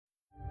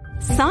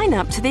Sign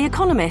up to The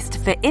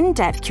Economist for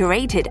in-depth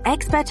curated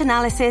expert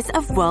analysis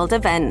of world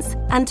events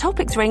and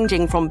topics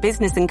ranging from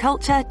business and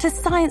culture to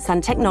science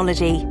and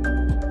technology.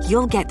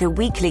 You'll get the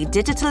weekly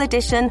digital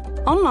edition,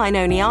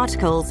 online-only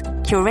articles,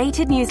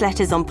 curated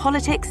newsletters on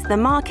politics, the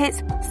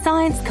markets,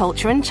 science,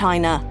 culture and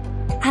China,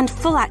 and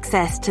full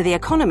access to The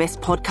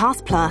Economist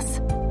Podcast Plus.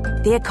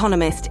 The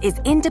Economist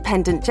is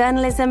independent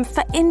journalism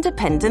for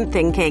independent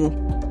thinking.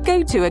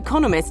 Go to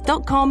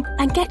economist.com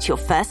and get your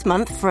first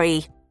month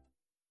free.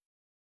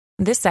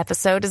 This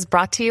episode is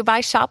brought to you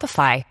by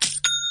Shopify.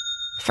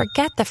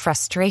 Forget the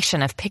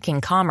frustration of picking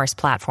commerce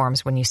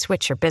platforms when you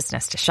switch your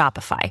business to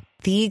Shopify,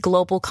 the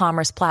global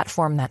commerce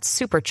platform that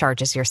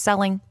supercharges your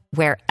selling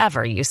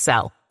wherever you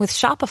sell. With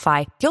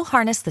Shopify, you'll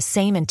harness the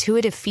same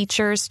intuitive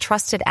features,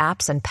 trusted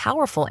apps, and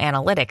powerful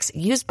analytics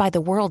used by the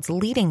world's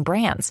leading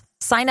brands.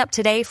 Sign up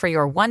today for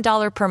your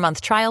 $1 per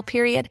month trial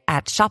period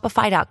at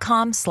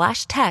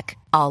shopify.com/tech,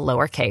 all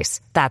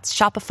lowercase. That's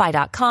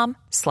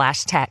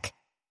shopify.com/tech.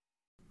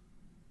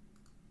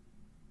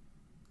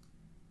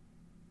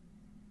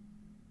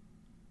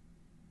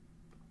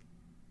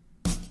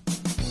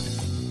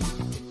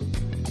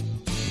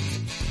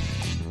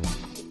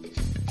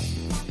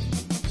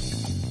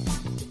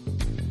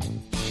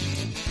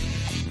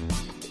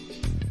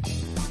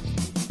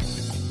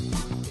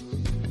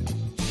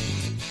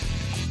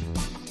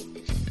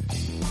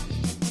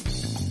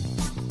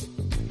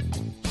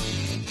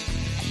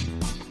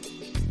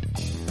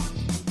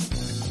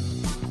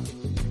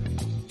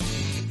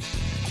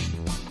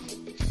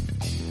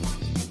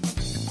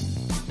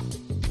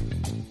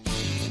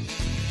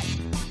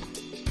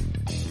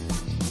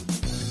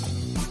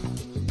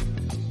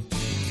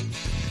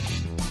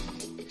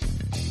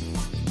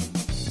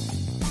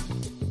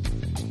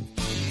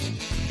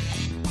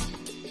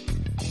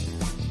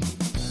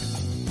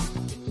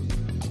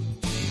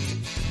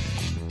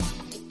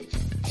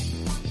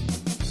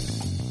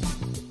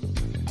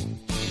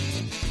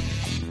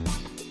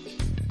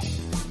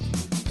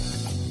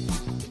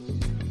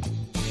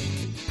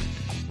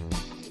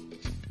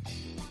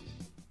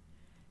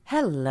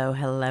 Hello,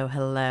 hello,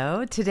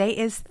 hello. Today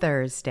is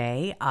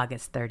Thursday,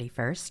 August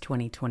 31st,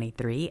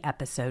 2023,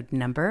 episode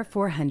number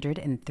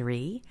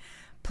 403.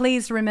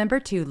 Please remember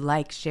to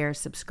like, share,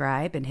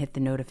 subscribe, and hit the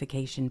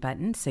notification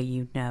button so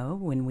you know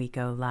when we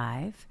go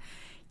live.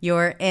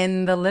 You're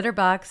in the litter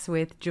box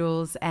with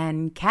Jules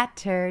and Cat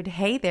Turd.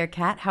 Hey there,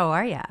 Cat. How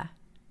are ya?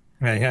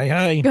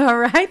 Hey. All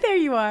right, there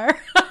you are.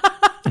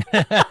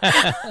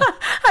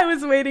 I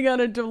was waiting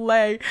on a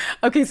delay.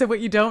 Okay, so what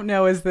you don't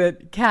know is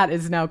that Cat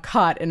is now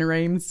caught in a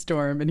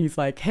rainstorm, and he's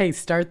like, hey,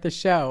 start the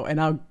show,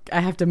 and I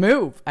have to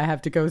move. I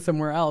have to go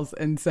somewhere else.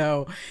 And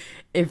so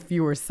if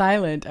you were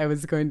silent, I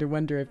was going to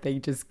wonder if they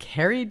just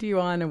carried you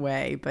on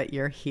away, but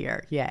you're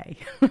here. Yay.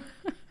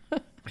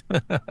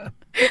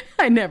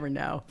 I never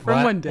know.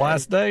 From one day.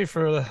 Last day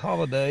for the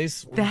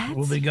holidays.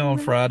 We'll be gone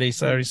Friday,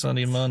 Saturday,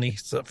 Sunday, and Monday.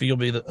 So you'll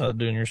be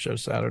doing your show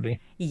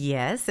Saturday.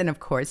 Yes, and of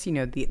course, you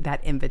know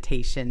that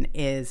invitation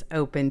is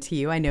open to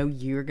you. I know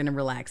you're going to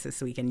relax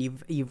this weekend.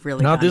 You've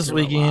really not this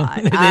weekend.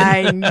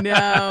 I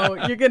know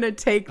you're going to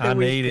take the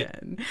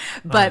weekend. It.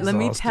 But let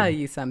me tell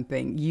you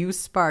something. You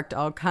sparked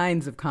all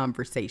kinds of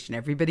conversation.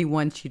 Everybody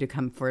wants you to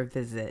come for a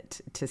visit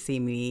to see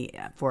me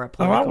for a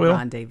political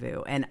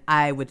rendezvous, and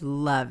I would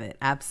love it.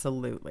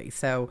 Absolutely.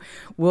 So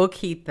we'll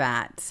keep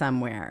that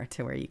somewhere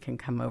to where you can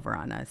come over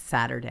on a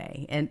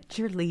Saturday at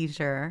your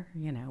leisure,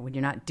 you know, when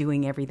you're not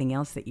doing everything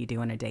else that you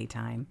do in a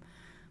daytime.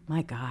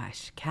 My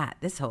gosh, Kat,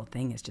 this whole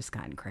thing has just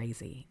gotten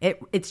crazy.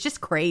 It's just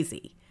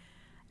crazy.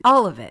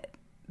 All of it.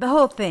 The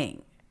whole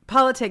thing.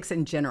 Politics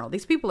in general.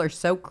 These people are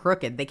so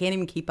crooked. They can't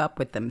even keep up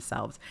with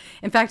themselves.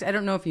 In fact, I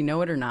don't know if you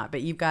know it or not,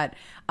 but you've got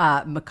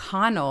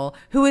McConnell,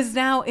 who is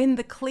now in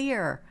the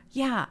clear.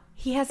 Yeah,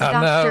 he has a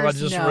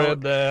doctor's note. I just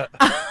read that.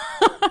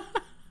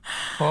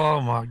 Oh,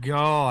 my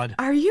God.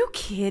 Are you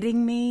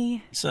kidding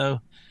me? So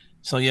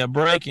yeah,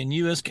 breaking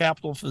U.S.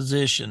 Capitol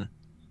physician.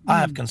 I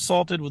have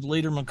consulted with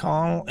Leader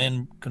McConnell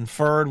and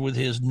conferred with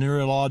his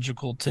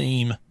neurological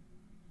team.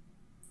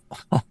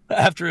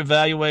 After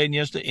evaluating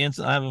yesterday's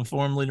incident, I have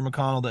informed Leader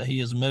McConnell that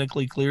he is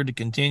medically cleared to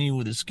continue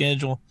with his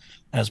schedule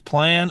as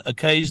planned.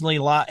 Occasionally,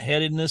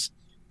 lightheadedness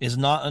is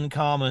not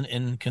uncommon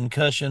in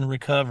concussion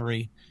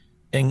recovery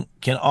and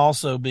can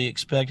also be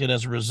expected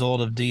as a result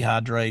of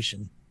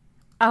dehydration.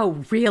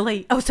 Oh,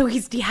 really? Oh, so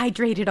he's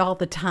dehydrated all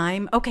the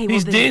time? Okay, well,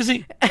 he's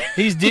dizzy.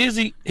 He's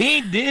dizzy. He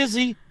ain't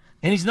dizzy,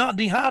 and he's not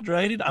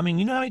dehydrated. I mean,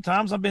 you know how many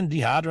times I've been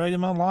dehydrated in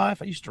my life?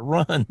 I used to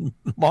run,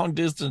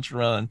 long-distance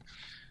run.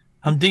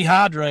 I'm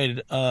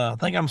dehydrated. I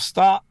think I'm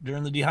stopped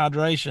during the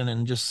dehydration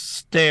and just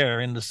stare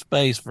into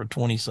space for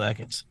 20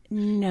 seconds.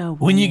 No.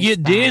 When you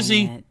get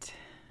dizzy,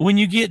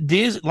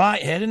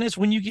 lightheadedness,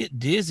 when you get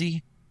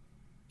dizzy,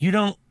 you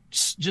don't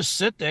just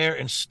sit there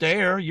and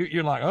stare.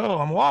 You're like, oh,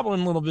 I'm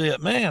wobbling a little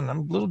bit. Man, I'm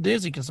a little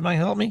dizzy. Can somebody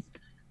help me?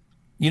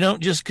 You don't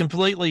just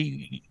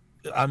completely,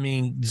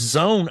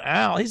 zone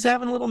out. He's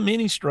having little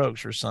mini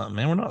strokes or something,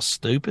 man. We're not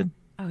stupid.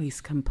 Oh,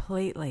 he's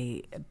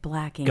completely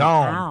blacking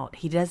Gone. out.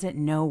 He doesn't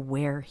know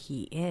where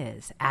he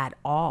is at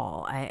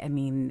all. I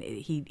mean,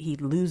 he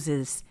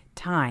loses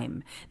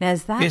time. Now,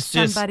 is that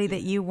somebody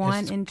that you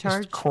want in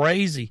charge? It's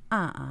crazy.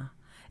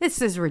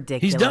 This is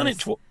ridiculous.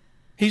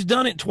 He's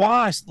done it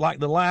twice. Like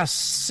the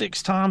last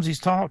 6 times he's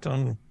talked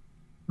on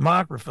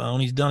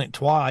microphone, he's done it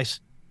twice.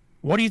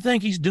 What do you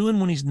think he's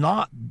doing when he's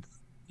not?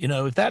 You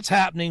know, if that's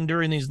happening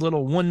during these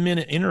little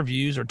 1-minute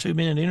interviews or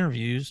 2-minute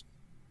interviews,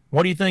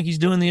 what do you think he's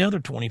doing the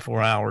other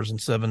 24 hours and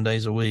 7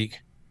 days a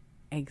week?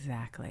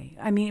 Exactly.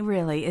 I mean,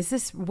 really, is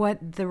this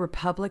what the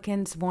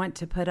Republicans want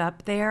to put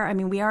up there? I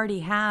mean, we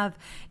already have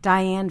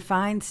Dianne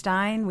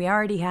Feinstein. We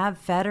already have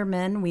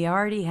Fetterman. We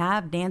already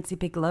have Nancy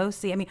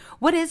Pelosi. I mean,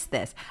 what is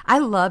this? I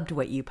loved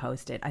what you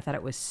posted. I thought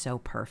it was so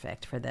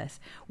perfect for this.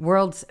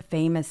 World's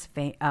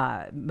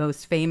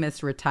most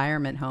famous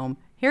retirement home.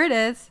 Here it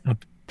is.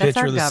 That's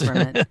our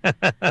government.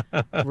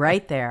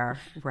 Right there,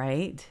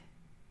 right?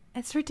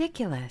 It's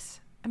ridiculous.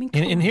 I mean,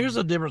 and here's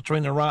the difference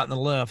between the right and the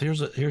left.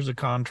 Here's a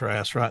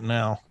contrast right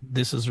now.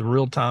 This is a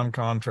real-time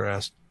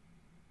contrast.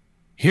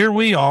 Here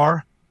we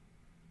are.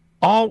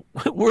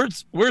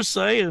 We're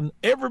saying,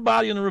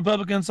 everybody on the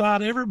Republican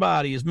side,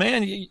 everybody is,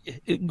 man,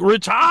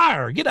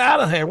 retire, get out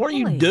of here. What are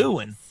you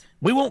doing?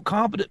 We want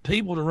competent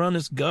people to run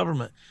this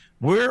government.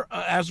 We're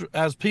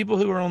as people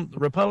who are on the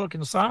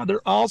Republican side,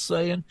 they're all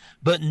saying,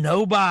 but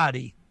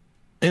nobody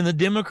in the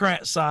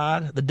Democrat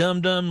side, the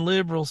dumb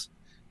liberals,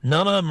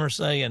 none of them are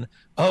saying,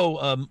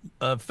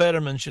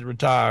 Fetterman should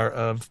retire.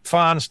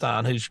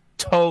 Feinstein, who's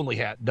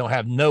totally don't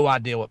have no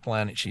idea what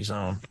planet she's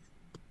on,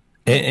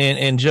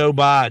 and Joe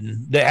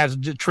Biden that has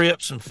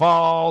trips and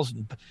falls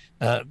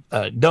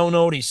and don't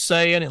know what he's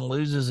saying and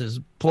loses his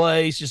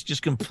place,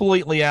 just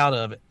completely out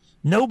of it.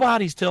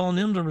 Nobody's telling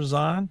them to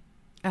resign.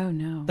 Oh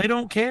no, they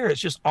don't care.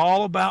 It's just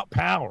all about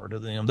power to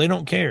them. They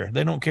don't care.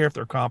 They don't care if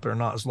they're competent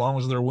or not, as long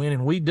as they're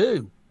winning. We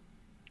do.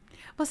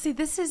 Well, see,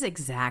 this is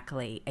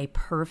exactly a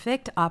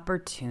perfect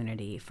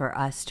opportunity for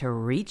us to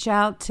reach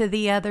out to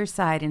the other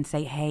side and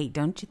say, hey,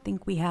 don't you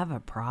think we have a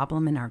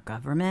problem in our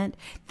government?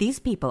 These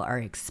people are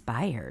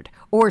expired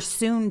or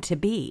soon to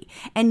be,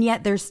 and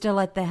yet they're still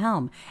at the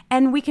helm.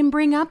 And we can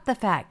bring up the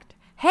fact,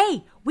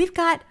 hey, we've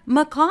got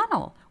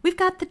McConnell. We've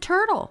got the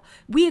turtle.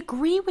 We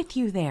agree with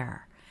you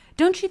there.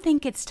 Don't you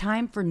think it's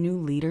time for new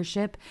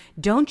leadership?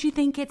 Don't you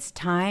think it's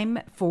time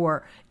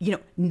for,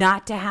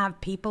 not to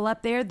have people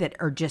up there that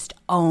are just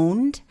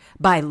owned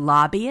by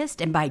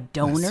lobbyists and by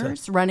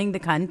donors running the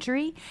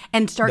country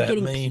and start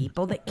getting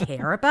people that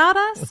care about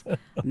us?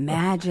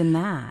 Imagine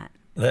that.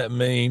 That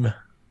meme.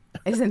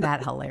 Isn't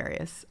that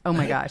hilarious? Oh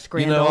my gosh,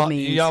 grand old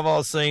memes. Y'all have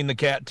all seen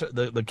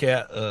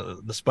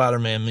the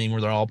Spider-Man meme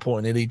where they're all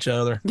pointing at each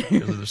other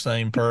because they're the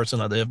same person,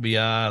 like the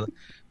FBI,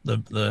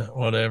 the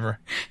whatever.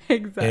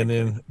 Exactly. And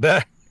then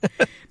that.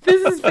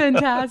 This is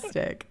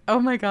fantastic. Oh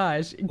my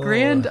gosh.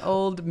 Grand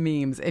old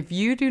memes. If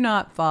you do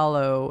not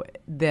follow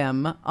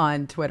them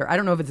on Twitter, I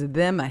don't know if it's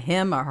them, a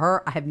him, or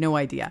her. I have no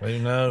idea. Who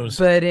knows?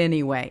 But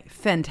anyway,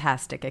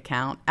 fantastic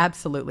account.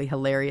 Absolutely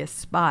hilarious.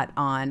 Spot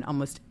on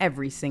almost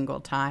every single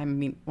time. I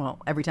mean, well,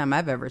 every time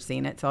I've ever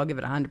seen it. So I'll give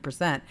it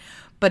 100%.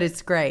 But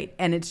it's great.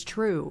 And it's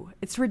true.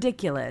 It's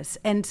ridiculous.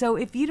 And so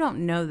if you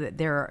don't know that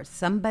there are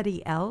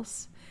somebody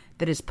else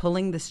that is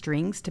pulling the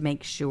strings to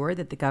make sure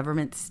that the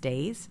government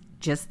stays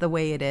just the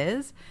way it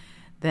is,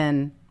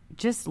 then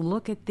just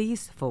look at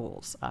these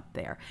fools up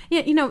there.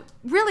 Yeah,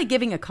 really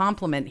giving a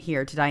compliment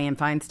here to Dianne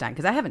Feinstein,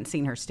 because I haven't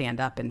seen her stand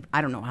up in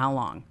I don't know how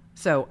long.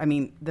 So, I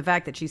mean, the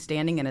fact that she's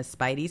standing in a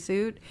Spidey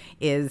suit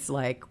is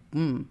like,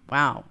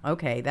 wow,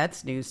 okay,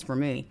 that's news for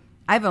me.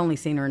 I've only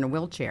seen her in a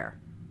wheelchair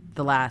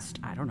the last,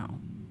 I don't know,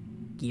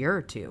 year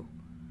or two.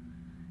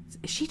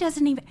 She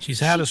doesn't even...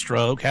 She's had a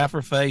stroke. Half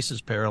her face is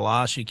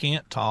paralyzed. She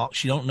can't talk.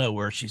 She don't know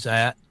where she's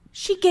at.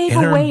 She gave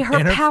away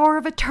her power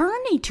of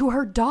attorney to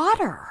her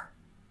daughter.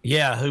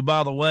 Yeah, who,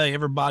 by the way,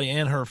 everybody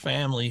and her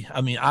family,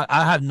 I mean,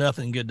 I have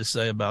nothing good to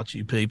say about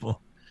you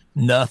people.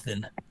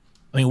 Nothing.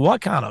 I mean,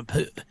 what kind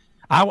of...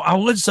 I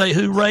would say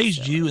who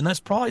raised you, and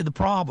that's probably the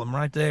problem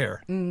right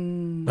there.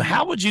 But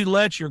how would you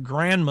let your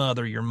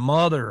grandmother, your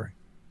mother,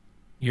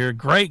 your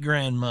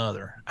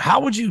great-grandmother,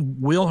 how would you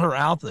wheel her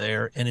out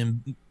there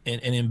and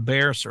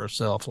embarrass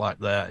herself like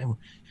that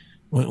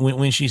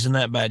when she's in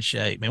that bad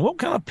shape? Man, what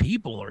kind of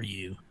people are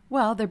you?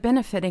 Well, they're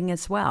benefiting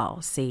as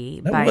well, see.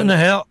 What in the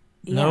hell?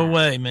 Yeah. No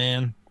way,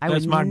 man.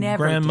 That's my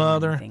never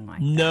grandmother. Do like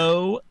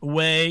no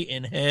way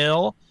in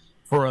hell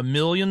for $1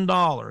 million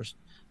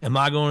am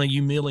I going to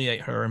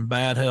humiliate her in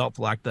bad health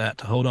like that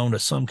to hold on to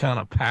some kind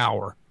of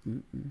power.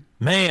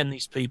 Man,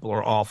 these people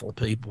are awful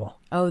people.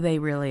 Oh, they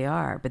really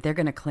are. But they're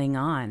going to cling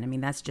on. I mean,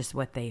 that's just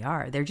what they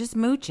are. They're just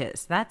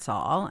mooches. That's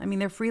all. I mean,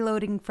 they're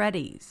freeloading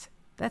Freddies.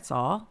 That's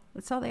all.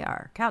 That's all they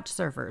are. Couch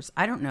surfers.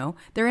 I don't know.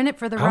 They're in it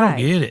for the ride. I don't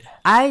get it.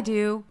 I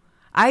do.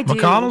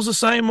 McConnell's the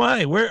same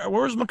way.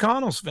 Where's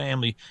McConnell's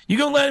family? You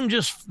gonna let him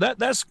just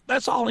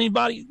that's all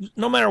anybody,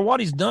 no matter what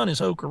he's done his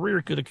whole career,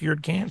 could have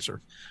cured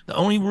cancer. The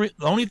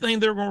only thing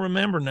they're gonna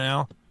remember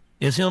now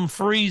is him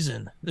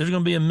freezing. There's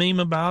gonna be a meme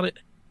about it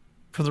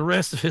for the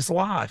rest of his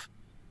life.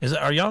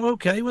 Are y'all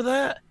okay with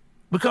that?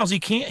 Because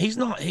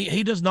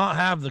he does not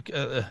have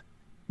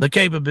the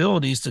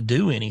capabilities to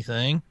do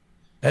anything.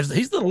 As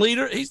he's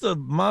the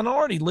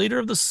minority leader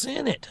of the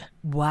Senate.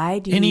 Why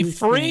do and you he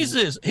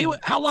freezes?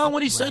 How long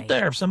would he sit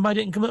there if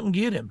somebody didn't come up and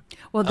get him?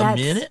 Well, a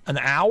minute, an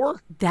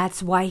hour.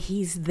 That's why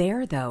he's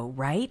there, though,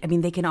 right? I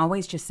mean, they can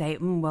always just say,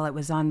 "Well, it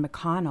was on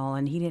McConnell,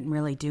 and he didn't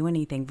really do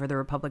anything for the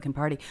Republican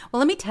Party." Well,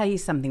 let me tell you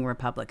something,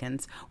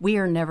 Republicans. We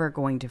are never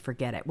going to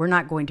forget it. We're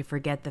not going to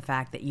forget the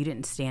fact that you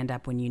didn't stand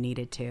up when you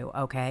needed to.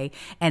 Okay,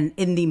 and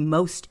in the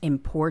most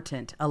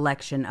important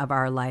election of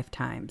our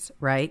lifetimes,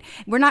 right?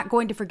 We're not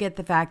going to forget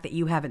the fact that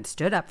you haven't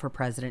stood up for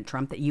President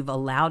Trump, that you've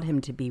allowed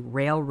him to be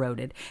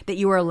railroaded, that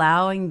you are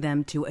allowing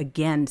them to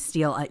again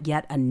steal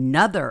yet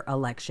another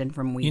election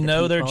from we. You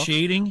know they're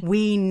cheating.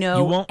 We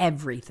know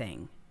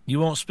everything. You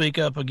won't speak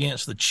up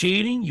against the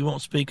cheating. You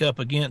won't speak up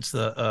against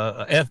the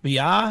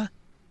FBI.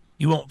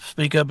 You won't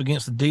speak up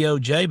against the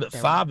DOJ. But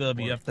they're 5 of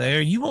you up there,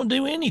 you won't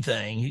do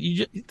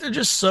anything. They're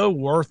just so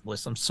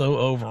worthless. I'm so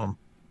over them.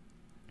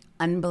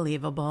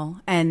 Unbelievable.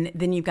 And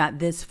then you've got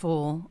this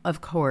fool,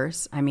 of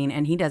course. I mean,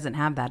 and he doesn't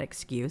have that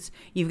excuse.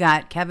 You've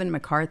got Kevin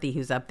McCarthy,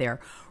 who's up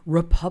there.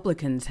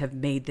 Republicans have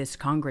made this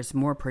Congress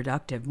more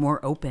productive,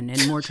 more open,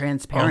 and more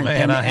transparent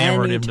than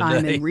any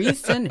time in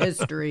recent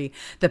history.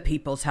 The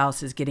People's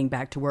House is getting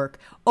back to work.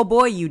 Oh,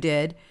 boy, you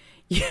did.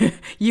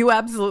 You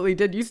absolutely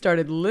did. You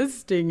started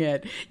listing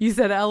it. You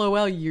said,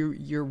 LOL,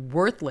 you're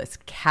worthless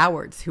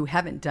cowards who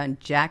haven't done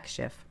jack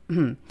shift.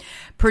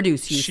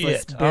 Produce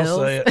useless bills. I'll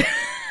say it.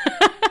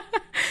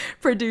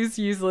 Produce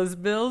useless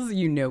bills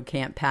you know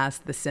can't pass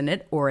the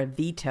Senate or a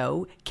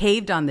veto,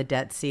 caved on the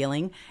debt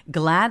ceiling,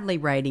 gladly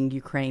writing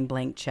Ukraine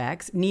blank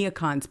checks,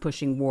 neocons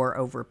pushing war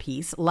over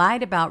peace,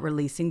 lied about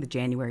releasing the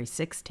January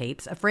 6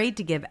 tapes, afraid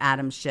to give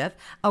Adam Schiff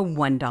a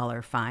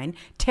 $1 fine,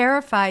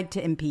 terrified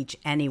to impeach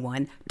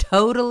anyone,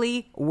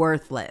 totally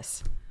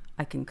worthless.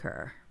 I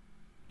concur.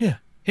 Yeah.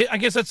 I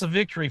guess that's a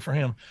victory for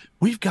him.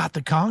 We've got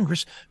the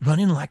Congress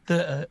running like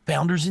the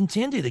founders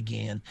intended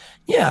again.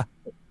 Yeah.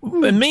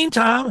 In the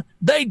meantime,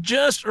 they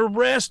just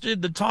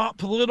arrested the top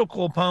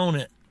political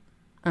opponent.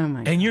 Oh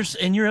my! And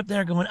you're up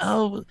there going,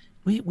 "Oh,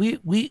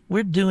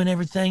 we're doing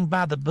everything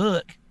by the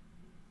book."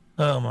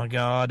 Oh my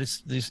God,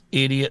 it's these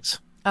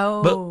idiots.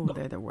 Oh,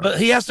 they're the worst. But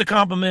he has to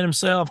compliment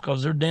himself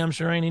because they're damn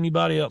sure ain't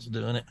anybody else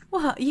doing it.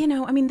 Well,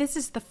 I mean, this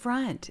is the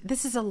front.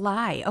 This is a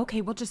lie.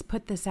 Okay, we'll just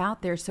put this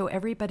out there so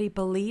everybody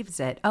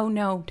believes it. Oh,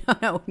 no.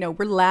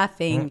 We're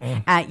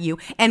laughing at you.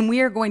 And we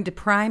are going to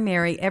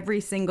primary every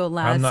single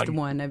last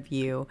one of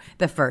you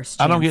the first.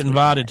 I don't get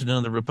invited to none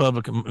of the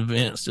Republican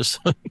events.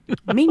 Just so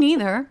Me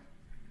neither.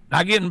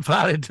 I get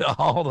invited to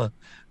all all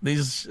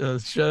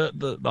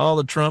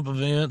the Trump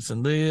events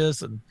and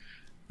this and.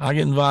 I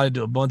get invited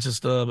to a bunch of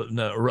stuff, but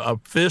no,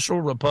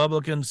 official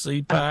Republican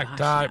CPAC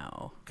type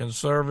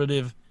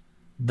conservative,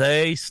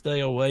 they stay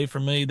away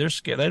from me. They're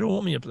scared. They don't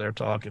want me up there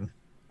talking.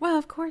 Well,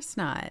 of course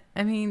not.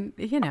 I mean,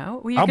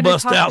 I'll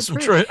bust out some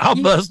truth.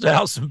 I'll bust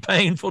out some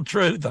painful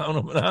truth on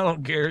them, but I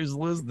don't care who's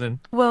listening.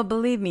 Well,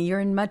 believe me, you're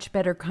in much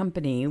better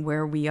company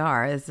where we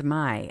are, as am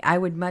I. I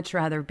would much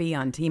rather be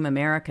on Team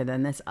America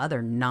than this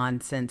other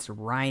nonsense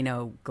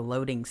rhino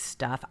gloating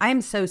stuff.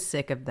 I'm so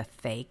sick of the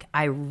fake.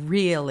 I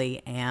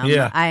really am.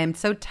 Yeah. I am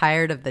so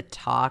tired of the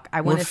talk. I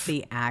want to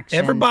see action.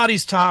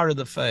 Everybody's tired of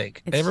the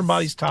fake.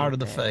 Everybody's tired of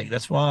the fake.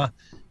 That's why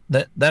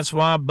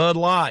Bud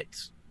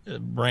Light's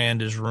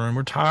brand is ruined.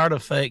 We're tired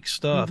of fake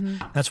stuff.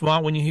 Mm-hmm. That's why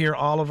when you hear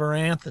Oliver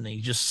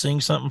Anthony just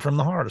sing something from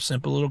the heart, a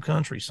simple little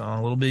country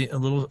song,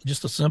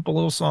 just a simple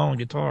little song on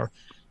guitar.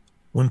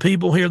 When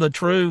people hear the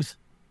truth,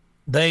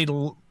 they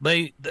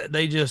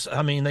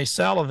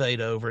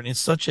salivate over it. And it's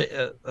such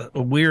a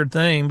weird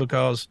thing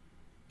because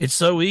it's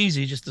so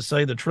easy just to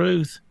say the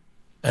truth.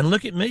 And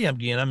look at me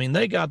again. I mean,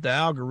 they got the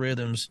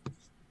algorithms.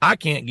 I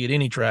can't get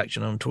any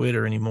traction on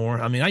Twitter anymore.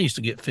 I mean, I used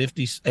to get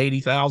 50,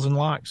 80,000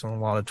 likes on a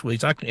lot of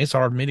tweets. It's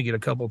hard for me to get a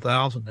couple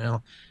thousand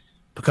now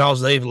because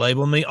they've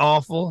labeled me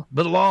awful,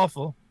 but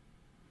lawful.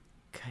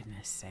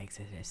 Goodness sakes,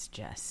 it is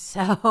just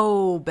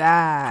so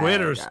bad.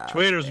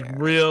 Twitter's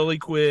really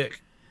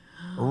quick,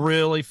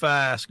 really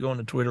fast going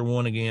to Twitter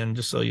 1 again,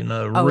 just so you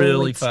know,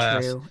 really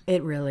fast. True.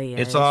 It really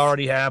is. It's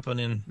already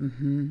happening.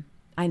 Mm-hmm.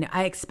 I know.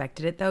 I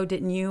expected it, though,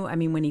 didn't you? I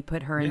mean, when he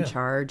put her in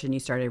charge and you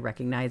started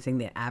recognizing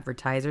the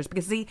advertisers,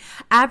 because the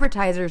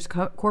advertisers,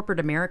 corporate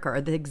America,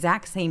 are the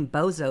exact same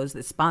bozos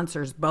that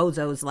sponsors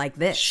bozos like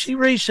this. She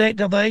reshaped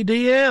the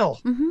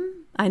ADL.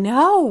 Mm-hmm. I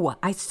know.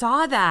 I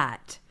saw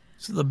that.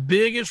 It's the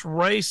biggest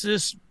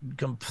racist,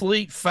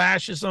 complete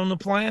fascist on the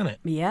planet.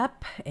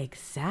 Yep,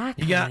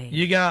 exactly.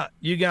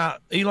 You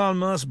got Elon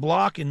Musk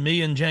blocking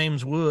me and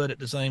James Wood at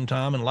the same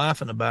time and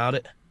laughing about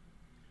it.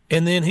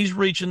 And then he's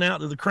reaching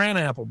out to the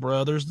Cranapple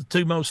brothers, the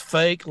two most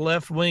fake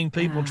left-wing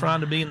people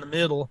trying to be in the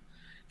middle.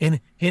 And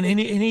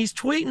he's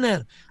tweeting at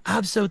them.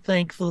 I'm so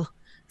thankful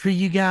for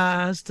you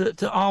guys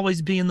to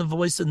always be in the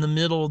voice in the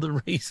middle of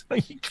the reason. Are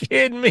you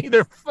kidding me?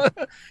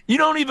 You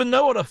don't even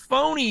know what a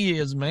phony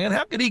is, man.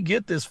 How could he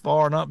get this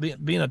far not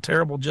being a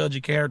terrible judge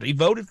of character? He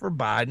voted for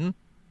Biden.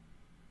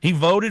 He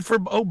voted for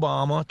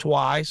Obama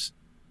twice.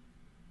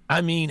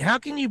 I mean, how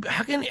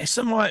can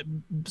somebody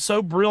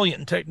so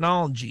brilliant in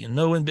technology and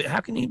knowing, how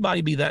can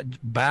anybody be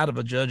that bad of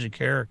a judge of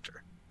character?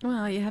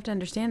 Well, you have to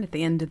understand at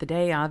the end of the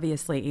day,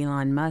 obviously,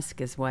 Elon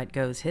Musk is what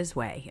goes his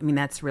way. I mean,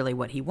 that's really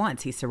what he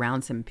wants. He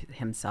surrounds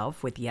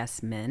himself with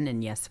yes men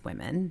and yes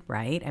women,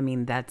 right? I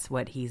mean, that's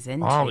what he's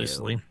into.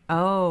 Obviously.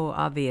 Oh,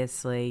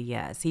 obviously,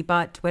 yes. He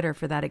bought Twitter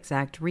for that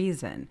exact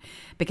reason,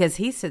 because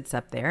he sits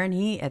up there and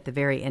he, at the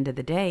very end of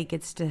the day,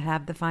 gets to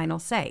have the final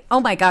say. Oh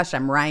my gosh,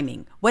 I'm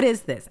rhyming. What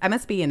is this? I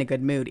must be in a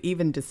good mood,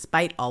 even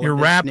despite all You're of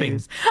this rapping.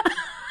 news.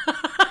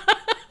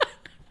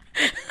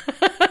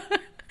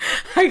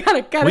 I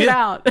gotta cut it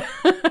out.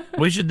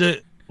 we should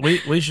do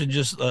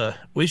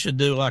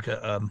like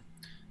a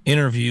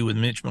interview with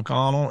Mitch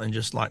McConnell and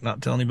just like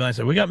not tell anybody.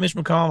 So we got Mitch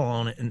McConnell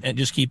on it, and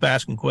just keep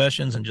asking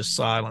questions and just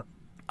silent.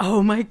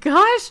 Oh my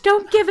gosh,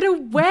 don't give it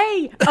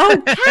away.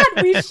 Oh,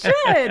 Kat, we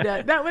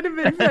should. That would have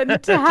been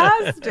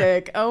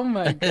fantastic. Oh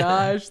my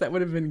gosh, that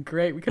would have been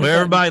great. Well,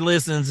 everybody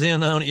listens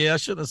in on it. Yeah, I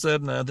shouldn't have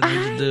said nothing.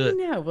 We should do it.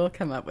 No, we'll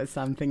come up with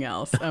something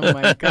else. Oh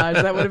my gosh,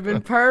 that would have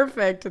been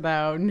perfect,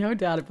 though. No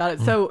doubt about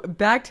it. So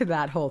back to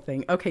that whole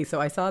thing. Okay,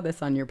 so I saw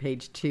this on your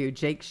page too.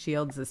 Jake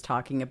Shields is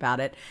talking about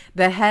it.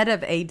 The head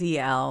of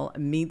ADL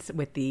meets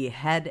with the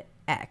head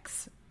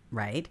X,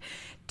 right,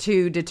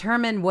 to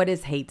determine what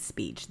is hate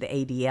speech. The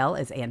ADL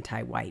is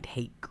anti-white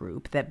hate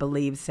group that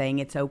believes saying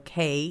it's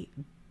okay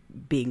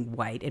being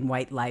white and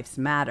white lives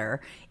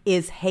matter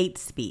is hate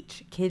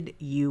speech. Kid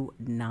you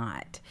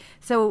not.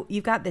 So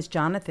you've got this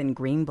Jonathan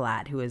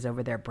Greenblatt who is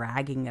over there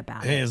bragging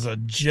about it. It is a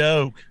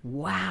joke.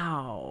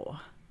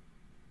 Wow.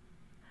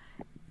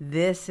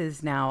 This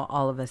is now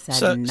all of a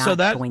sudden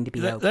going to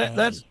be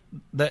okay.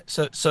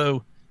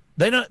 So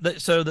they don't.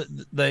 So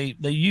they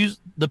use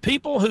the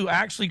people who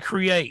actually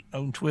create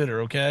on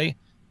Twitter. Okay,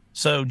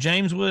 so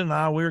James Wood and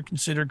I, we're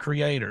considered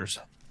creators.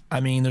 I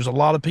mean, there's a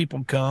lot of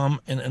people come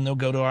and they'll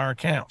go to our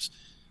accounts.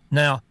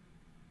 Now,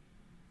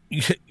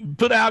 you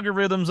put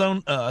algorithms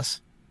on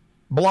us,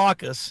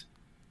 block us,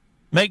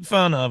 make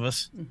fun of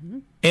us,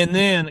 and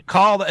then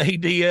call the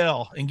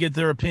ADL and get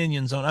their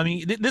opinions on. I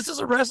mean, this is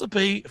a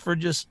recipe for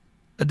just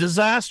a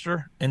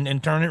disaster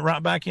and turn it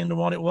right back into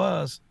what it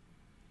was.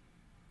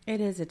 It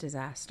is a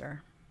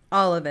disaster.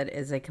 All of it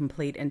is a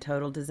complete and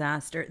total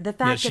disaster. The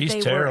fact that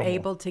they were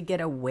able to get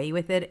away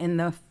with it in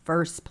the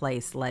first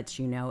place lets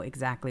you know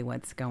exactly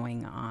what's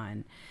going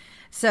on.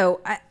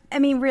 So, I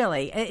mean,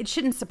 really, it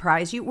shouldn't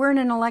surprise you. We're in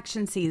an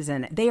election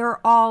season. They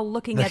are all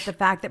looking at the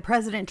fact that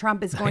President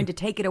Trump is going to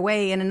take it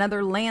away in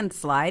another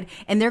landslide,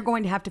 and they're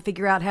going to have to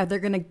figure out how they're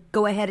going to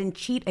go ahead and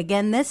cheat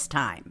again this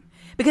time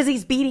because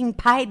he's beating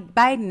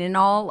Biden in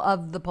all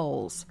of the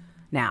polls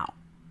now.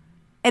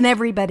 And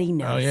everybody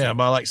knows. Oh yeah,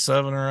 by like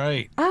 7 or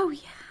 8. Oh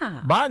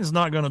yeah. Biden's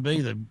not going to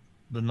be the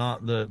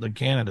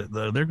candidate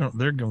though. They're going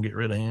to get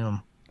rid of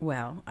him.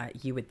 Well,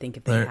 you would think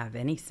if they have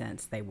any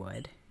sense, they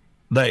would.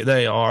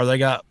 They are. They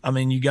got. I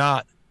mean, you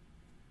got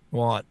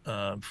what?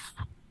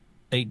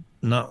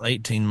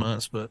 18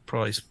 months, but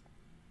probably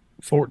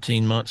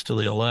 14 months to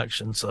the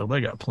election. So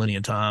they got plenty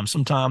of time.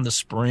 Sometime this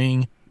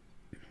spring,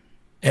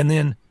 and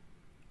then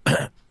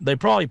they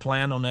probably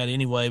planned on that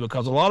anyway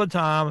because a lot of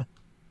time.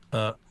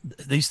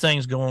 These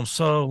things go on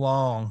so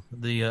long,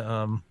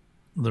 the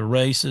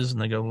races, and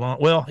they go long.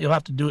 Well, you'll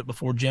have to do it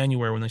before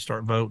January when they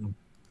start voting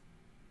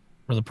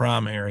for the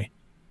primary.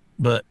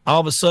 But all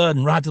of a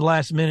sudden, right at the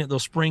last minute, they'll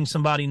spring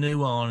somebody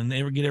new on and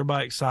they get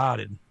everybody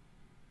excited.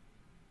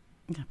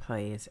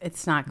 Please,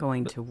 it's not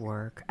going to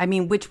work. I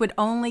mean, which would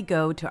only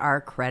go to our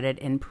credit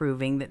in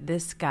proving that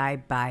this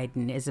guy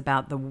Biden is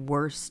about the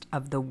worst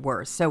of the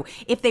worst. So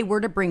if they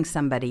were to bring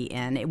somebody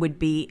in, it would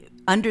be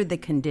under the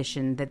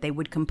condition that they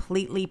would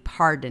completely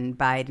pardon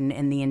Biden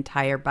and the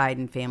entire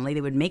Biden family.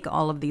 They would make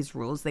all of these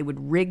rules. They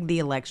would rig the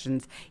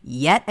elections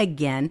yet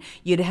again.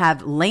 You'd have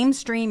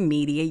lamestream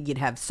media. You'd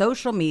have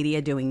social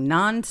media doing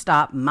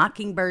nonstop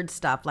mockingbird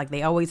stuff like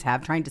they always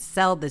have, trying to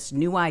sell this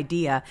new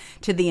idea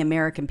to the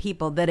American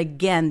people that,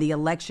 again, the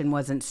election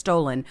wasn't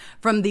stolen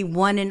from the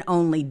one and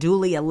only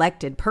duly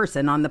elected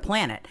person on the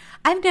planet.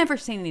 I've never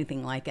seen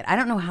anything like it. I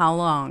don't know how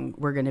long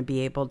we're going to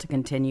be able to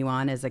continue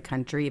on as a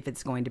country if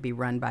it's going to be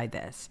run by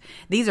this.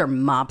 These are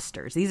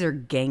mobsters. These are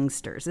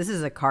gangsters. This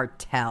is a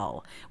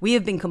cartel. We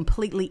have been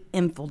completely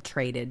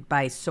infiltrated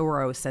by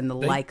Soros and the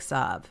likes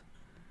of.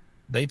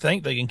 They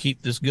think they can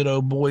keep this good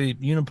old boy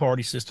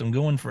uniparty system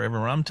going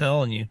forever. I'm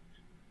telling you,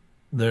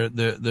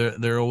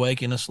 they're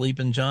awakening a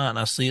sleeping giant.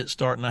 I see it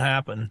starting to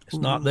happen. It's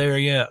not there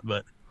yet,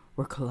 but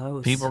we're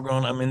close. People are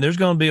going. I mean, there's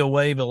going to be a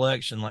wave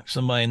election like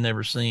somebody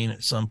never seen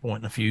at some point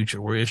in the future,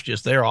 where it's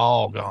just they're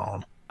all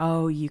gone.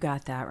 Oh, you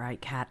got that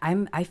right, Kat.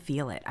 I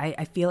feel it.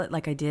 I feel it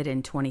like I did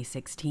in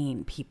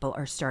 2016. People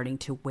are starting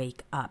to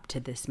wake up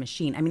to this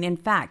machine. I mean, in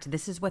fact,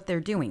 this is what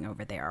they're doing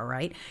over there, all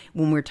right?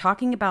 When we're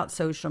talking about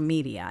social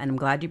media, and I'm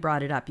glad you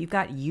brought it up, you've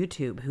got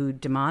YouTube who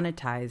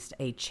demonetized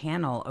a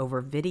channel over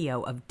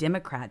video of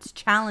Democrats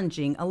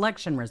challenging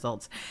election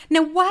results.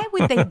 Now, why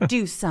would they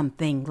do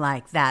something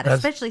like that,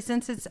 especially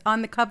since it's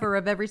on the cover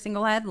of every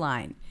single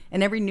headline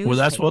and every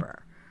newspaper? Well,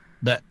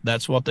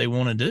 that's what they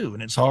want to do,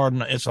 and it's hard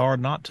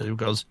not to,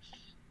 because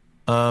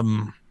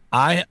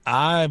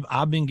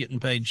I've been getting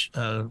paid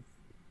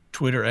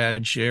Twitter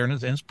ad share, and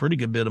it's a pretty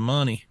good bit of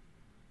money,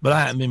 but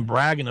I haven't been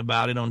bragging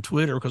about it on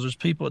Twitter because there's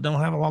people that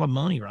don't have a lot of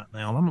money right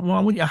now.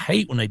 I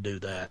hate when they do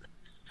that.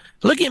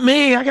 Look at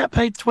me, I got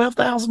paid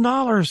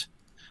 $12,000.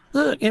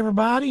 Look,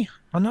 everybody,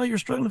 I know you're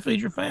struggling to feed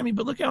your family,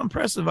 but look how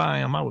impressive I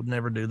am. I would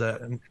never do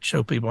that and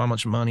show people how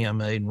much money I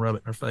made and rub it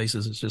in their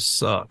faces. It just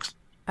sucks.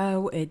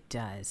 Oh, it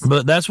does.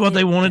 But that's what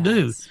they want to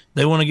do.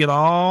 They want to get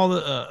all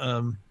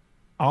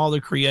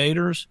the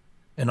creators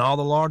and all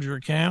the larger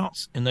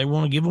accounts, and they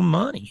want to give them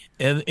money.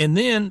 And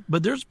then,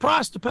 but there's a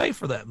price to pay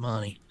for that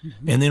money.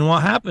 Mm-hmm. And then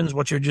what happens,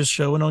 what you're just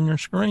showing on your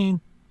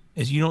screen,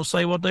 is you don't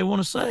say what they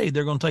want to say.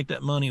 They're going to take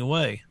that money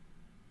away.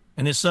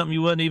 And it's something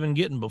you wasn't even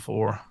getting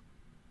before.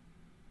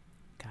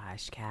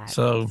 Gosh, Kat.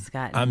 So,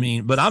 I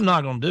mean, but I'm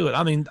not going to do it.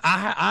 I mean,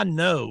 I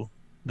know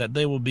that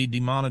they will be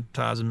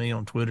demonetizing me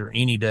on Twitter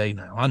any day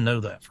now. I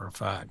know that for a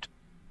fact.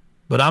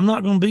 But I'm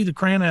not going to be the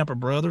Cranapper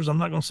brothers. I'm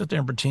not going to sit there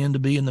and pretend to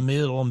be in the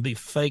middle and be a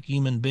fake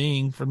human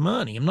being for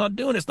money. I'm not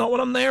doing it. It's not what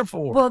I'm there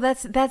for. Well,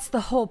 that's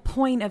the whole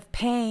point of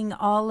paying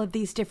all of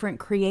these different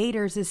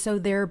creators, is so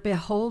they're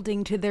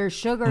beholding to their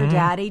sugar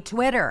daddy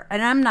Twitter.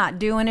 And I'm not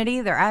doing it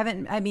either.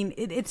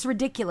 It's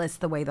ridiculous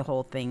the way the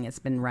whole thing has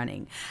been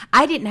running.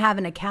 I didn't have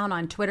an account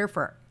on Twitter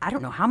for I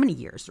don't know how many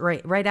years,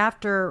 right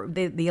after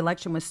the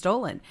election was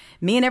stolen.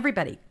 Me and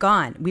everybody,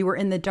 gone. We were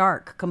in the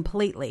dark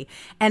completely.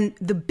 And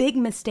the big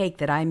mistake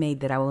that I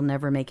made that I will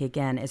never make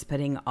again is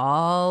putting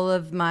all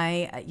of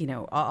my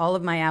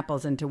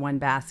apples into one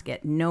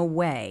basket. No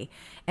way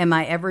am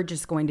I ever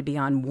just going to be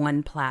on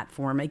one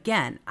platform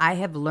again. I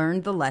have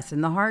learned the lesson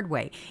the hard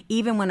way.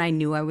 Even when I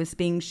knew I was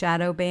being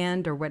shadow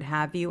banned or what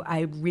have you,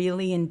 I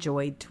really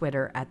enjoyed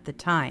Twitter at the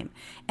time.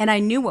 And I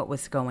knew what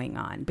was going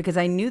on because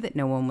I knew that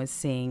no one was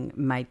seeing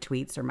my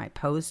tweets or my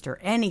post or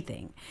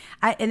anything.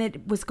 And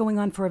it was going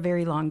on for a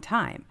very long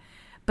time.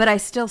 But I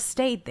still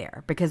stayed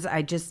there because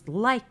I just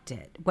liked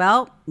it.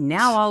 Well,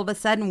 now all of a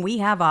sudden we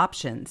have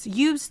options.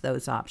 Use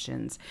those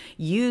options.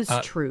 Use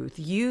Truth.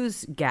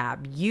 Use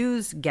Gab.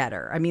 Use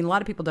Getter. I mean, a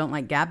lot of people don't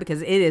like Gab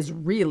because it is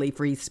really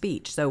free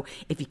speech. So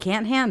if you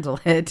can't handle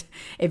it,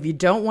 if you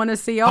don't want to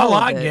see all of it. I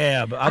like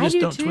Gab. I just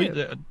don't tweet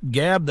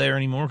Gab there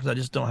anymore because I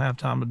just don't have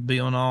time to be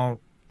on all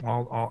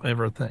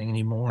everything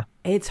anymore.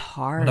 It's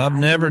hard. But I've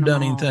never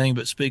done anything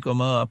but speak them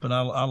up, and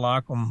I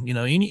like them. You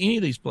know, any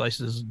of these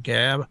places,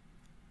 Gab.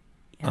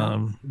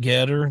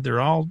 Getter, they're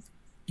all,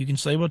 you can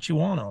say what you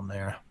want on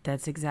there.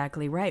 That's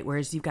exactly right.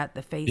 Whereas you've got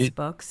the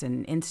Facebooks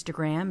and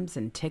Instagrams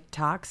and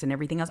TikToks and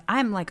everything else.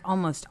 I'm like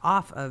almost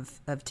off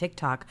of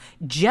TikTok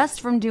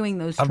just from doing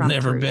those Trump I've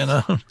never truths. been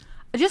on.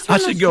 I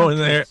should go in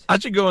there. I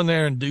should go in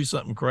there and do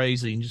something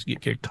crazy and just get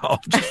kicked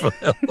off just for the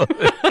hell of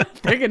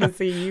it. They're gonna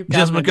see you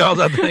coming. Just because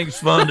I think it's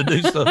fun to do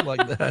stuff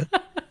like that.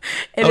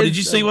 Did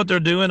you see what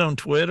they're doing on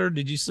Twitter?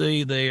 Did you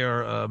see they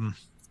are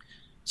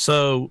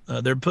So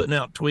they're putting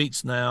out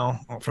tweets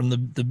now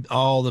from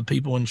all the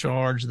people in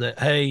charge that,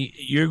 hey,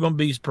 you're going to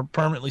be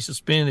permanently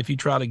suspended if you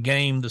try to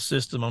game the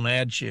system on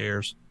ad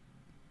shares.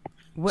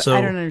 So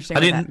I don't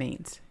understand what that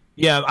means.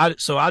 Yeah, I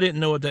didn't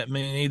know what that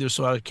meant either,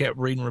 so I kept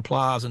reading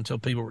replies until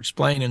people were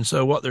explaining.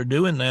 So what they're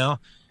doing now,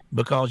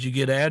 because you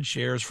get ad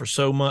shares for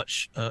so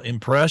much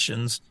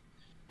impressions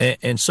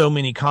and so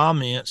many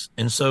comments,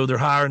 and so they're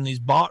hiring these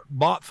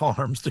bot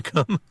farms to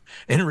come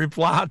and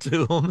reply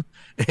to them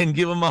and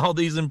give them all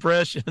these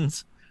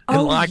impressions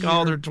and like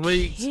all their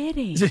tweets.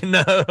 Kidding.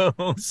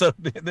 No, so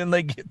then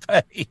they get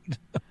paid.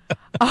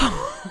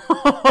 Oh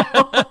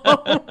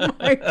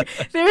my,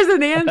 there's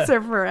an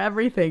answer for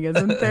everything,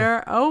 isn't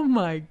there? Oh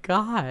my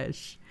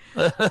gosh.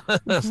 Yeah,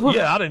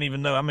 I didn't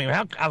even know. I mean,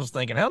 I was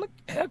thinking, how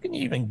can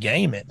you even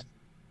game it?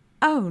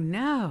 Oh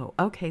no.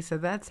 Okay, so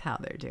that's how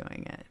they're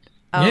doing it.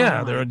 Oh,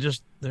 yeah, they're.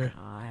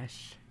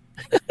 Gosh.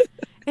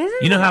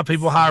 You know how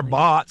people hire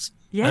bots?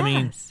 Yes. I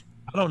mean,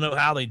 I don't know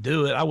how they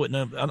do it. I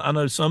wouldn't know. I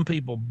know some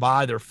people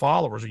buy their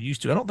followers, or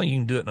used to. I don't think you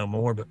can do it no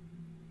more, but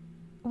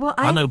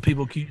I know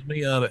people accuse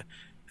me of it.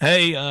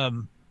 Hey,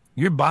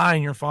 you're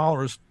buying your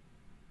followers.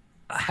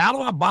 How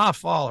do I buy a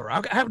follower?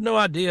 I have no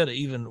idea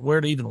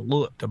where to even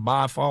look to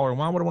buy a follower.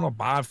 Why would I want to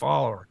buy a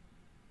follower?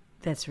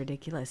 That's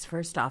ridiculous,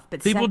 first off.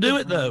 But people do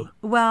it, though.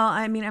 Well,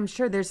 I mean, I'm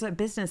sure there's a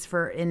business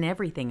in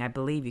everything. I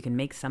believe you can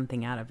make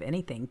something out of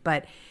anything.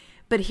 But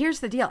here's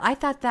the deal. I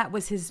thought that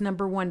was his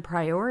number one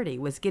priority,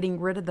 was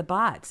getting rid of the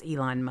bots,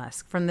 Elon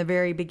Musk, from the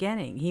very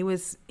beginning. He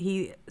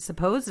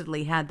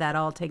supposedly had that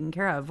all taken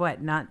care of.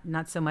 What,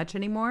 not so much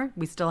anymore?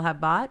 We still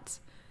have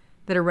bots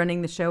that are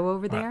running the show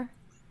over there?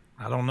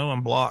 I don't know.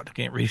 I'm blocked. I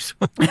can't read.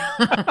 That's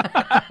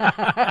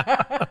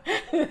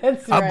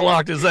right. I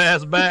blocked his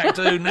ass back,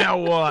 too. Now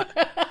what?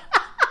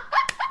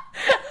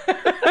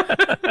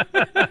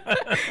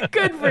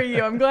 Good for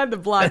you. I'm glad the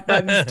block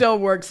button still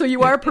works. So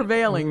you are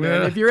prevailing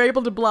then. If you're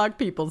able to block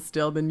people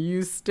still, then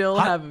you still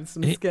have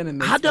some skin in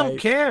this I don't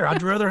care.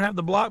 I'd rather have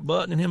the block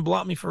button and him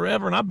block me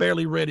forever. And I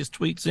barely read his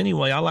tweets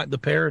anyway. I like the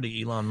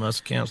parody Elon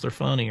Musk accounts. They're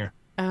funnier.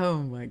 Oh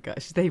my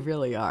gosh, they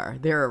really are.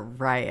 They're a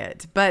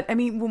riot. But I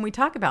mean, when we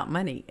talk about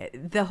money,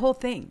 the whole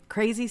thing,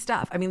 crazy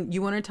stuff. I mean,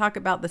 you want to talk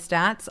about the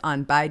stats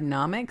on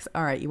Bidenomics?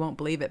 All right, you won't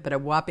believe it, but a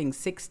whopping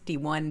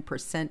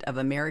 61% of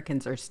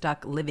Americans are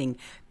stuck living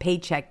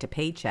paycheck to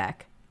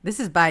paycheck. This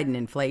is Biden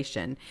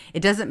inflation. It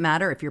doesn't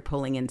matter if you're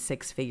pulling in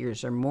six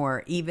figures or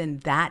more. Even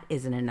that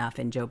isn't enough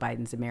in Joe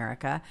Biden's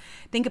America.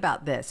 Think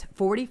about this.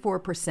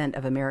 44%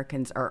 of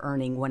Americans are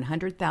earning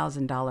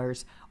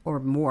 $100,000 or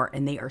more,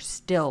 and they are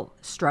still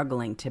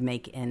struggling to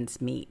make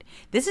ends meet.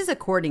 This is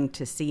according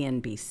to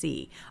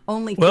CNBC.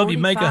 Only 45, if you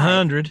make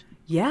 100.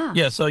 Yeah.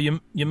 Yeah, so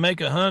you make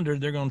 100,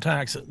 they're going to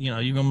tax it. You're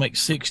going to make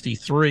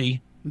 63.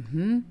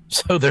 Mm-hmm.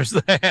 So there's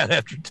that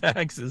after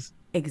taxes.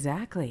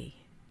 Exactly.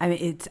 I mean,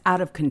 it's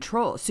out of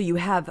control. So you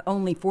have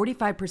only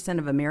 45%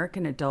 of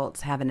American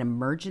adults have an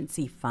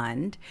emergency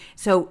fund.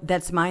 So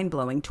that's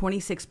mind-blowing.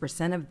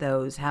 26% of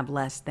those have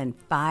less than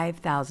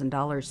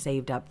 $5,000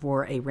 saved up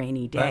for a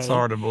rainy day. That's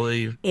hard to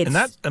believe.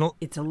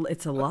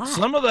 It's a lot.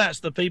 Some of that's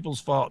the people's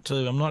fault,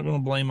 too. I'm not going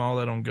to blame all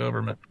that on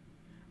government.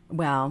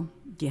 Well,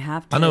 you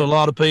have to. I know a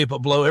lot of people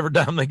blow every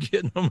dime they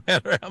get, no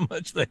matter how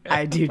much they have.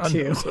 I do too.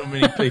 I know so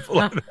many people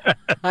like that.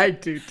 I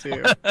do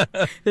too.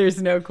 There's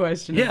no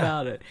question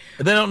about it.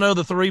 They don't know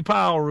the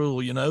 3-pile rule,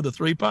 the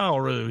 3-pile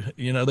rule.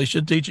 They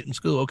should teach it in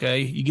school.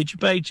 Okay, you get your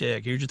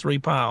paycheck. Here's your 3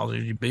 piles.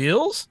 Here's your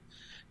bills.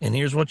 And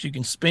here's what you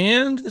can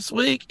spend this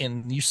week.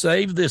 And you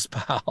save this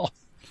pile.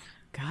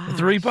 Gosh.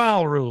 The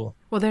 3-pile rule.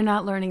 Well, they're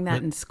not learning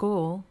that in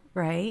school,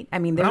 right? I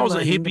mean, I was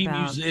a hippie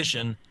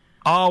musician.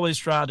 I always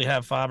tried to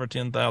have $5,000 or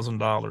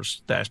 $10,000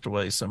 stashed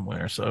away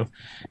somewhere. So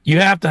you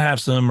have to have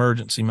some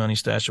emergency money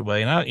stashed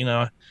away. And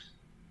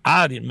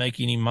I didn't make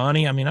any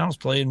money. I mean, I was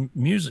playing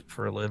music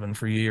for a living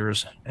for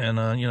years, and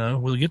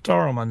with a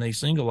guitar on my knee,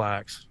 single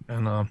acts.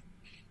 And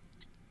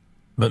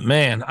but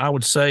man, I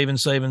would save and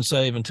save and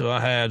save until I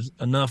had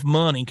enough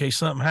money in case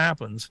something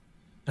happens.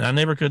 And I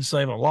never could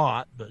save a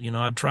lot, but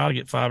I'd try to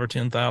get $5,000 or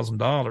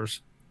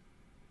 $10,000.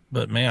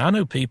 But man, I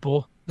know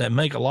people that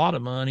make a lot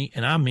of money,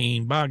 and I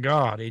mean, by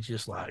God, it's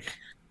just like,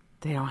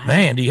 they don't have.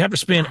 Man, do you have to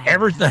spend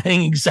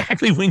everything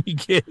exactly when you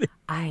get it?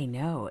 I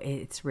know.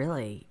 It's we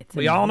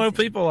amazing. all know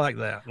people like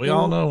that. We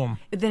all know them.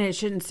 Then it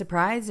shouldn't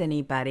surprise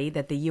anybody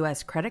that the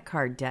U.S. credit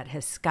card debt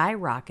has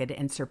skyrocketed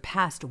and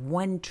surpassed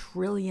 $1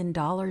 trillion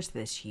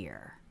this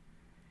year.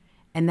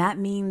 And that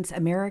means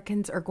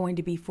Americans are going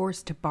to be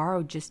forced to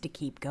borrow just to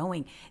keep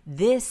going.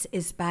 This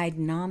is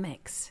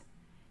Bidenomics.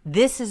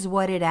 This is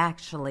what it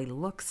actually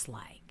looks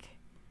like.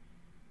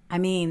 I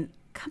mean,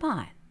 come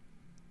on.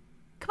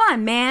 Come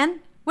on,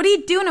 man. What are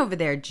you doing over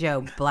there,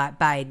 Joe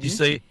Biden? You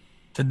see,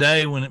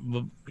 today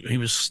when he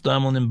was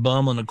stumbling and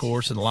bumbling, of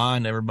course, and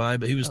lying to everybody,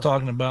 but he was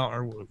talking about,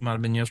 or it might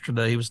have been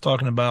yesterday, he was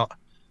talking about,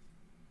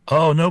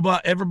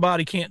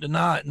 everybody can't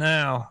deny it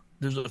now.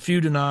 There's a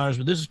few deniers,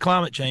 but this is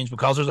climate change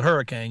because there's a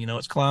hurricane.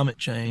 It's climate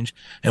change,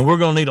 and we're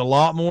going to need a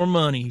lot more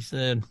money, he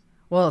said.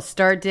 Well,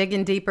 start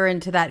digging deeper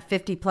into that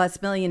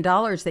 $50+ million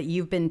that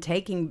you've been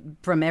taking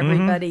from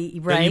everybody,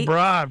 right? That you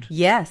bribed.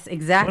 Yes,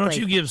 exactly. Why don't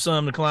you give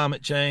some to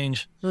climate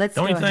change? The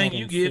only thing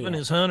you giving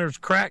is Hunter's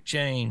crack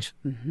change.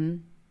 Mm-hmm.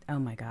 Oh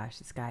my gosh,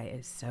 this guy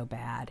is so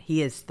bad.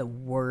 He is the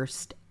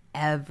worst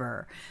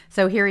ever.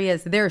 So here he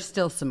is. There are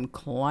still some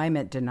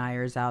climate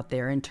deniers out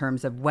there in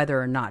terms of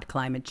whether or not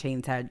climate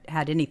change had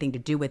anything to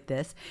do with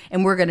this.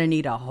 And we're going to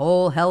need a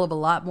whole hell of a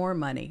lot more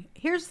money.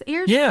 Here's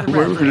we're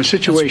in a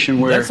situation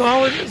where that's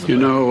all it is.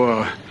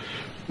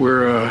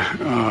 We're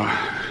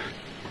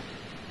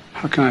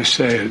how can I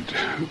say it?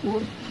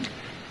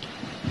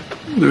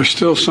 There's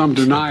still some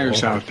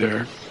deniers out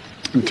there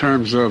in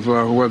terms of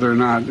whether or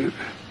not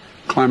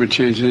climate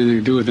change has anything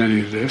to do with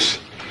any of this.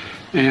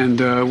 And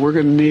we're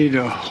going to need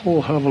a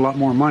whole hell of a lot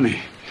more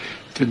money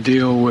to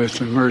deal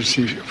with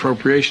emergency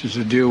appropriations,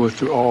 to deal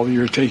with all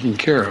you're taking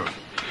care of.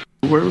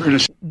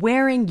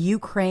 Wearing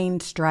Ukraine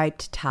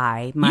striped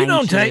tie,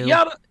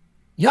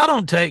 y'all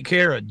don't take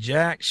care of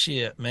jack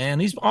shit, man.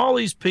 All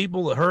these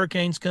people, the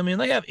hurricanes come in,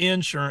 they have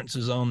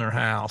insurances on their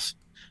house.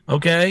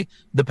 Okay,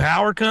 the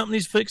power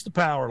companies fix the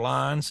power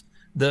lines.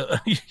 Did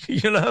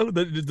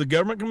the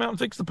government come out and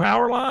fix the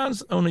power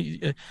lines?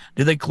 Did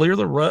they clear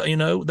the road?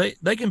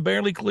 They can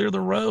barely clear the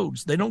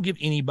roads. They don't give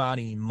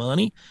anybody any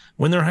money.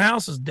 When their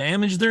house is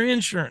damaged, their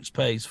insurance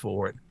pays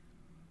for it.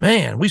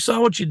 Man, we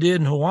saw what you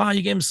did in Hawaii.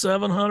 You gave them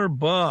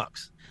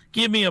 $700.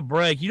 Give me a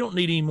break. You don't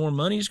need any more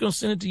money. You're just going to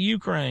send it to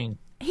Ukraine.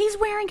 He's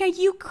wearing a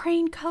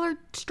Ukraine colored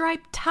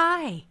striped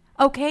tie.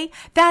 Okay,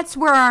 that's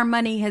where our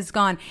money has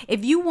gone.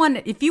 If you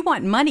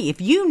want money,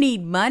 if you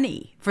need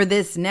money for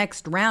this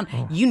next round,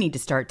 you need to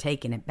start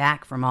taking it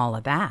back from all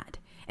of that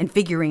and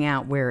figuring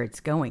out where it's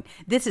going.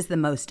 This is the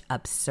most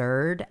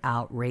absurd,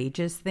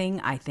 outrageous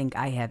thing I think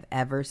I have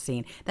ever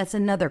seen. That's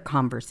another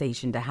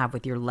conversation to have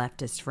with your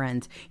leftist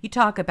friends. You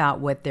talk about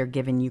what they're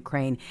giving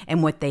Ukraine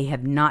and what they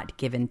have not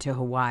given to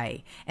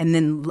Hawaii, and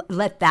then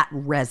let that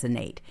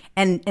resonate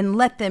and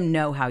let them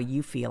know how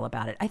you feel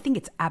about it. I think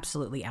it's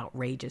absolutely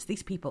outrageous.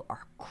 These people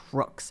are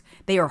crooks.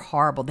 They are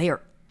horrible. They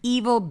are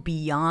evil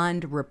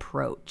beyond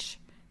reproach.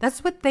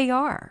 That's what they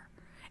are.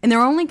 And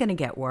they're only going to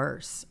get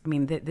worse. I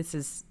mean, this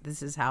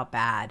is how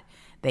bad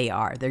they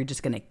are. They're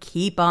just going to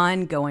keep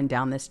on going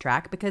down this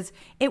track because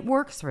it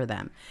works for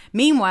them.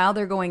 Meanwhile,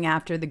 they're going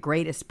after the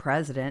greatest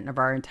president of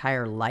our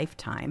entire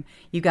lifetime.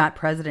 You got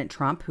President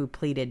Trump, who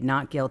pleaded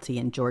not guilty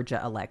in Georgia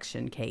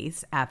election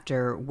case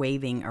after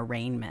waiving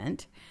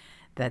arraignment.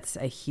 That's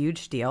a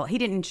huge deal. He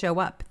didn't show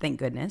up, thank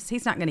goodness.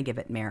 He's not going to give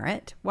it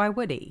merit. Why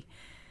would he?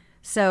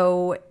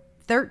 So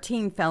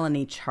 13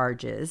 felony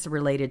charges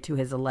related to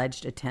his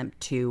alleged attempt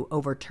to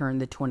overturn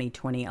the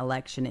 2020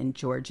 election in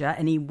Georgia,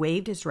 and he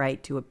waived his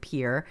right to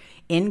appear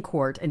in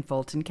court in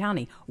Fulton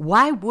County.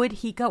 Why would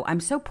he go?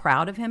 I'm so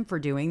proud of him for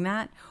doing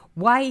that.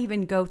 Why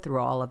even go through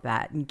all of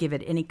that and give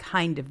it any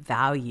kind of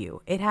value?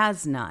 It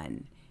has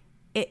none.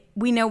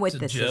 We know what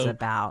this is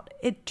about.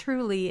 It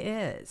truly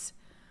is.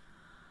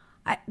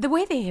 The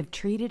way they have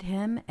treated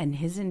him and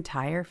his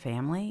entire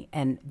family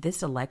and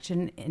this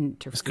election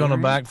interference. It's going to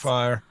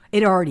backfire.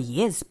 It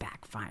already is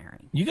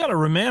backfiring. You got to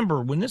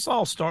remember when this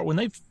all started, when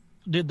they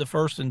did the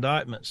first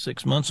indictment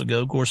 6 months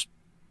ago, of course,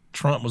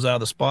 Trump was out of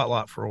the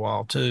spotlight for a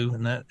while too.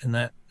 And that,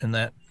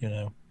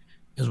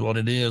 is what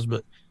it is.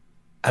 But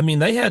I mean,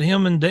 they had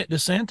him and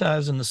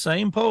DeSantis in the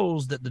same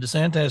polls that the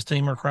DeSantis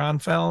team are crying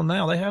foul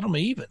now. They had them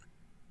even.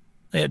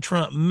 They had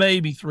Trump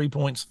maybe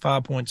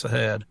 5 points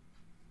ahead.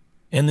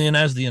 And then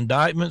as the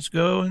indictments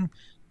going,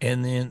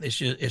 and then it's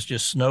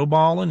just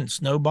snowballing and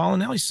snowballing.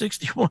 Now he's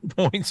 61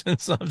 points in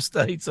some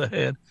states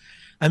ahead.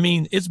 I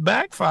mean, it's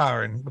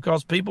backfiring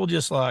because people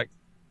just like,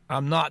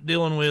 I'm not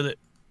dealing with it.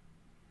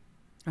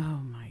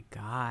 Oh, my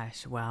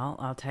gosh. Well,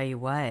 I'll tell you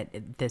what,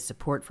 the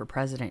support for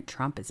President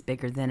Trump is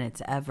bigger than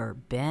it's ever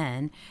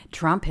been.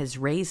 Trump has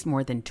raised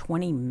more than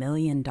 $20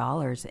 million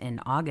in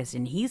August,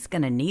 and he's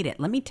going to need it.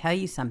 Let me tell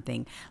you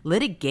something.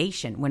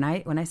 Litigation, when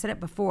I said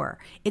it before,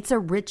 it's a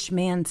rich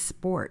man's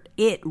sport.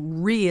 It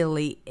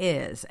really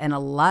is. And a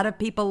lot of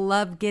people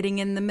love getting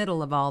in the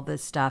middle of all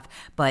this stuff.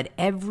 But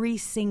every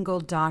single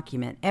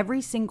document,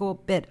 every single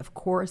bit of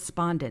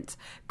correspondence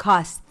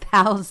costs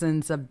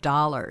thousands of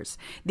dollars.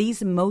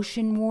 These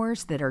motion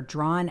wars that are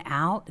drawn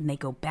out and they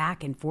go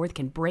back and forth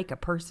can break a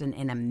person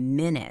in a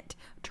minute.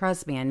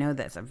 Trust me, I know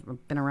this.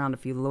 I've been around a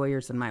few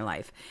lawyers in my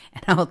life,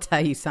 and I'll tell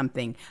you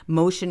something.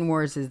 Motion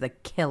wars is the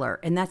killer,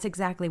 and that's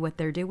exactly what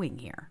they're doing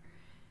here.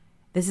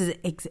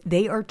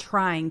 They are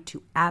trying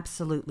to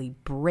absolutely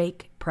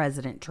break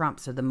President Trump.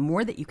 So the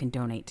more that you can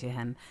donate to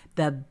him,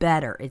 the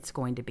better it's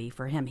going to be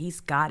for him. He's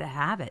got to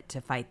have it to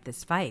fight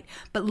this fight.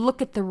 But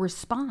look at the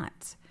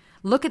response.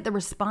 Look at the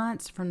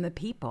response from the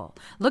people.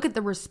 Look at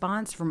the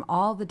response from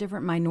all the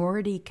different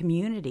minority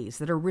communities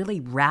that are really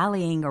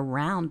rallying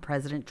around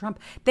President Trump.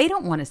 They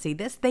don't want to see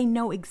this. They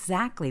know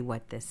exactly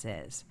what this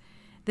is.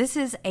 This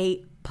is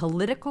a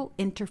political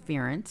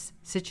interference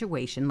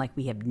situation like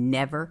we have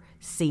never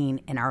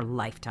seen in our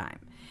lifetime.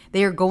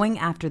 They are going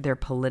after their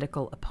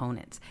political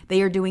opponents.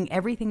 They are doing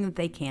everything that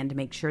they can to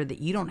make sure that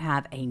you don't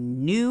have a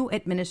new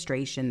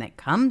administration that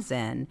comes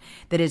in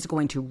that is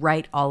going to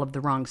right all of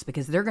the wrongs,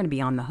 because they're going to be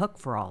on the hook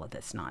for all of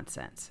this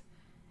nonsense.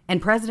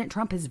 And President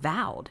Trump has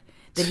vowed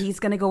that he's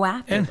going to go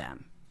after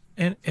them.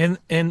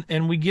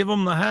 And we give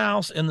them the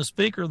House, and the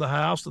Speaker of the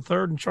House, the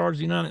third in charge of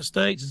the United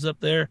States, is up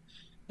there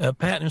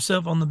patting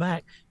himself on the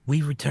back.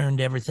 We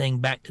returned everything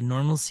back to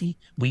normalcy.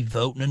 We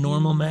vote in a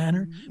normal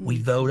manner. We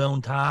vote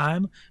on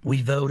time.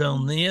 We vote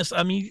on this.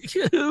 I mean,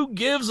 who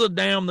gives a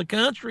damn? The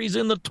country's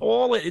in the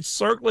toilet. It's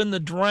circling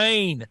the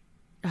drain.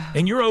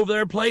 And you're over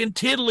there playing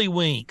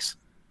tiddlywinks.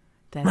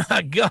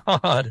 My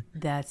God.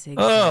 That's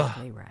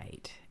exactly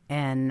right.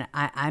 And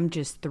I'm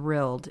just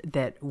thrilled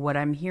that what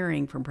I'm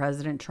hearing from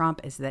President Trump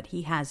is that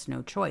he has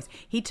no choice.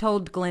 He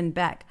told Glenn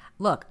Beck,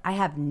 look, I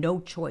have no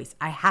choice.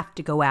 I have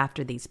to go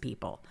after these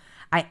people.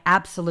 I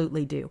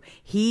absolutely do.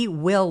 He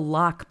will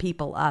lock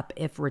people up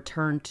if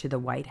returned to the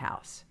White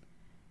House.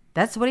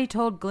 That's what he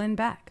told Glenn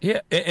Beck. Yeah,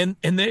 and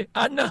they,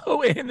 I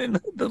know, and then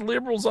the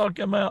liberals all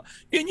come out.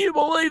 Can you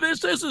believe this?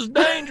 This is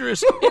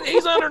dangerous. And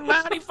he's under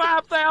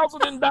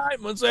 95,000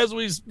 indictments as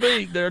we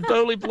speak. They're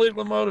totally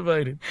politically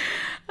motivated.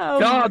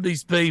 Oh, God,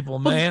 these people,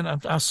 man,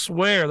 I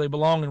swear they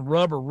belong in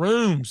rubber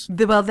rooms.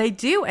 Well, they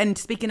do. And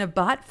speaking of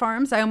bot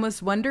farms, I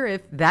almost wonder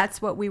if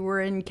that's what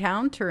we're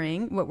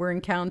encountering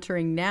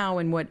now,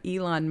 and what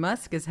Elon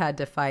Musk has had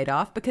to fight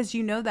off, because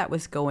that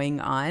was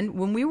going on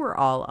when we were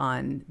all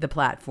on the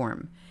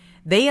platform.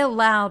 They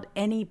allowed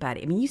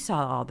anybody. I mean, you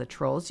saw all the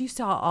trolls. You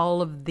saw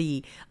all of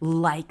the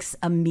likes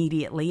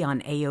immediately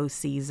on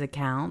AOC's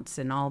accounts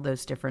and all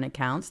those different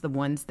accounts, the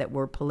ones that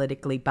were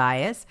politically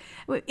biased.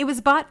 It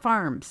was bot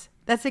farms.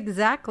 That's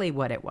exactly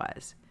what it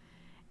was.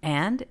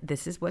 And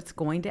this is what's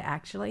going to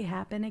actually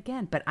happen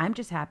again. But I'm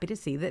just happy to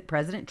see that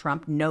President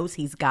Trump knows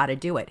he's got to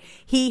do it.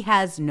 He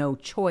has no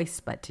choice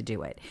but to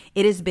do it.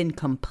 It has been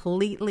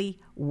completely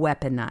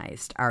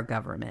weaponized, our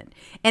government.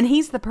 And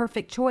he's the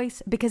perfect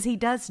choice because he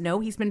does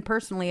know he's been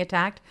personally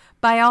attacked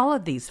by all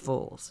of these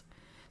fools.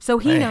 So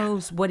he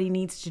knows what he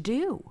needs to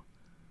do.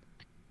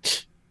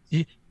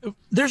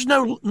 There's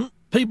no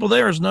people,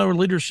 there is no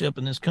leadership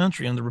in this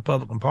country in the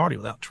Republican Party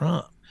without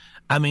Trump.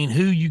 I mean,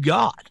 who you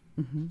got?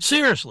 Mm-hmm.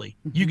 Seriously,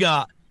 you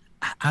got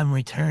I'm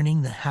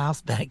returning the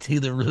House back to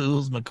the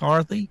rules,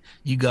 McCarthy.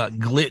 You got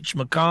Glitch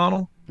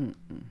McConnell.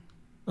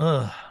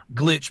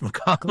 Glitch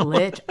McConnell.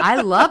 Glitch.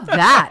 I love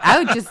that.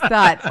 I just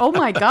thought, oh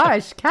my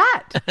gosh,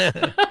 cat.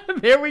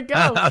 There we go.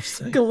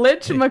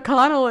 Glitch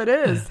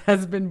McConnell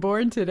has been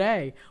born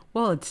today.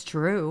 Well, it's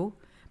true.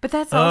 But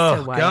that's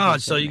also why. Oh,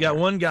 God. So you got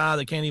one guy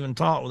that can't even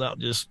talk without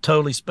just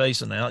totally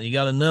spacing out. You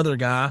got another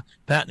guy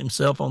patting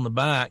himself on the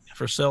back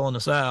for selling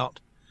us out.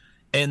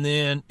 And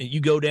then you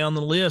go down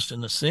the list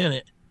in the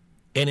Senate,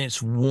 and it's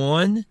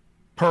one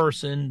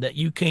person that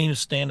you can't even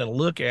stand to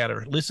look at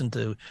or listen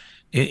to.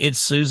 It's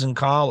Susan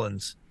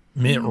Collins,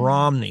 Mitt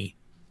Romney,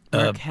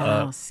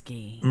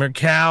 Murkowski,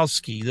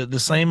 the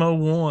same old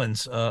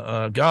ones.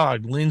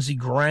 Lindsey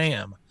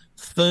Graham,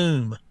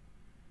 Thune,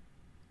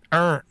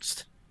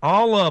 Ernst.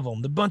 All of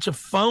them, the bunch of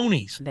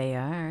phonies. They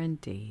are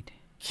indeed.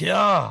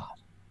 God.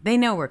 They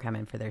know we're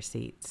coming for their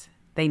seats.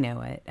 They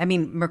know it. I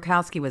mean,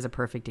 Murkowski was a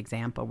perfect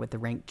example with the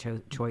ranked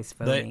choice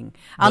voting.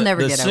 I'll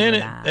never get over that. The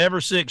Senate,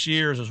 every 6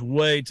 years is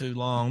way too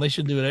long. They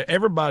should do it.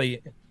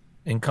 Everybody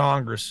in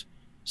Congress,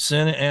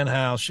 Senate and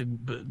House,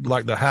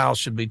 the House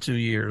should be 2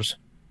 years.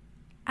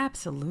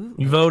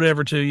 Absolutely. You vote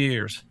every 2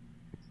 years.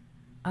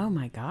 Oh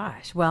my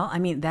gosh. Well, I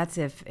mean, that's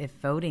if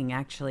voting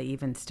actually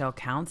even still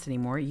counts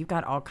anymore. You've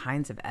got all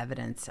kinds of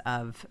evidence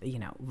of,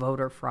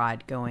 voter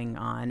fraud going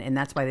on, and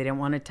that's why they don't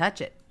want to touch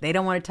it. They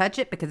don't want to touch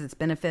it because it's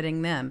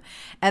benefiting them.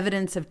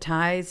 Evidence of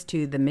ties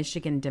to the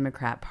Michigan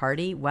Democrat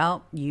Party.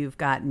 Well, you've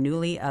got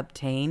newly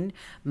obtained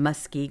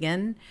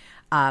Muskegon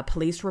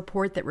police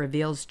report that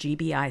reveals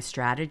GBI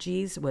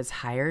Strategies was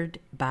hired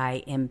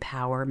by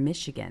Empower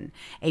Michigan,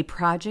 a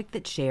project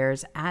that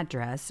shares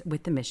address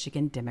with the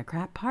Michigan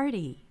Democrat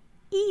Party.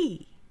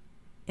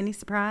 Any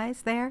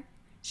surprise there?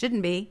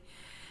 Shouldn't be.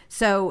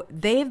 So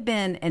they've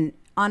been, and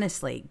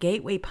honestly,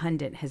 Gateway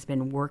Pundit has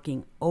been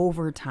working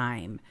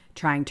overtime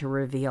trying to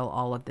reveal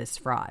all of this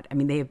fraud. I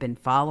mean, they have been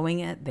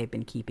following it. They've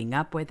been keeping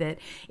up with it.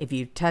 If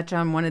you touch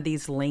on one of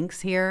these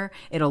links here,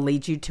 it'll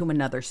lead you to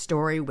another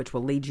story, which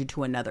will lead you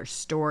to another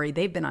story.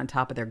 They've been on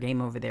top of their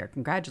game over there.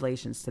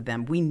 Congratulations to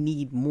them. We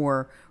need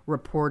more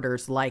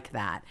reporters like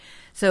that.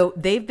 So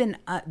they've been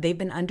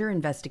under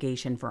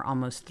investigation for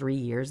almost 3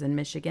 years in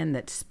Michigan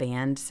that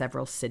spanned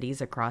several cities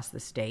across the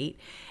state.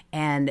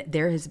 And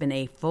there has been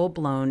a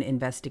full-blown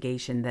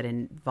investigation that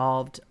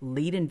involved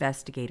lead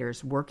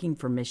investigators working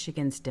for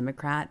Michigan's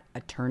Democrat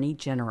Attorney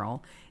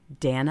General,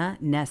 Dana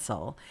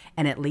Nessel,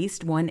 and at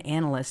least one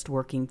analyst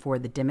working for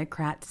the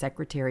Democrat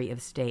Secretary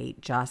of State,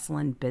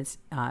 Jocelyn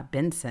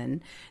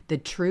Benson. The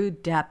true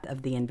depth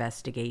of the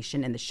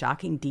investigation and the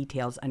shocking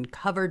details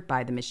uncovered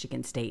by the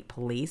Michigan State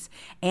Police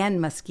and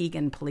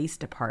Muskegon Police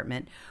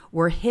Department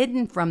were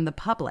hidden from the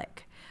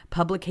public.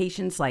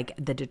 Publications like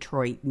the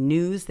Detroit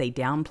News, they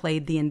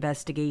downplayed the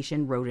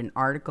investigation, wrote an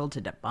article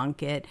to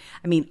debunk it.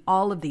 I mean,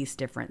 all of these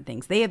different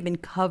things. They have been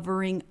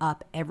covering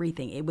up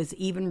everything. It was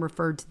even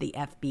referred to the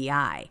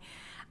FBI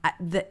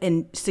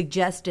and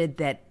suggested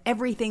that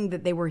everything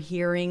that they were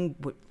hearing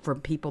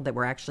from people that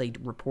were actually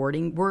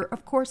reporting were,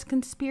 of course,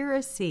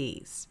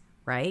 conspiracies,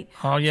 right?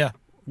 Oh, yeah.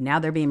 Now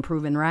they're being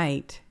proven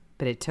right,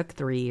 but it took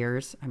 3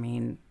 years. I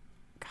mean,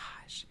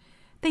 gosh,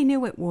 they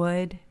knew it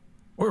would.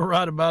 We're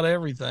right about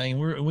everything.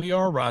 We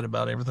are right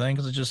about everything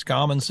because it's just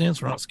common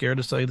sense. We're not scared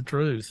to say the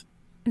truth.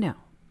 No.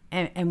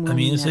 And I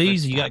mean, it's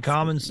easy. You got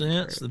common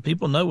sense. The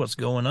people know what's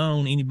going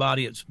on.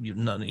 Anybody that's,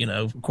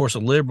 of course, a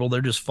liberal,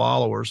 they're just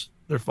followers.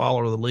 They're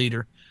follower of the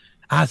leader.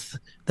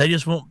 They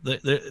just want,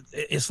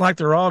 it's like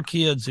they're all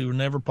kids who were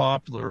never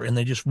popular, and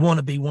they just want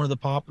to be one of the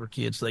popular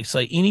kids. They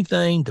say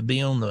anything to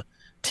be on the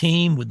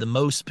team with the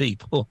most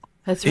people,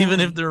 That's right. Even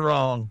if they're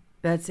wrong.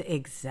 That's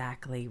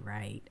exactly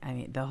right. I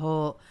mean, the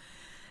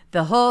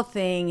whole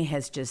thing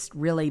has just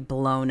really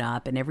blown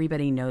up, and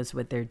everybody knows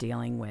what they're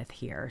dealing with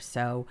here.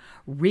 So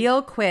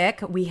real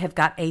quick, we have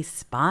got a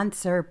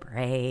sponsor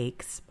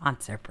break.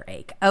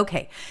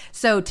 Okay,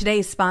 so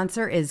today's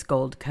sponsor is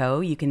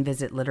Goldco. You can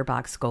visit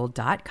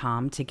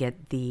litterboxgold.com to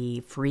get the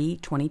free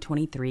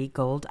 2023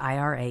 Gold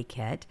IRA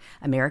kit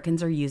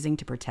Americans are using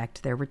to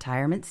protect their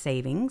retirement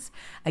savings.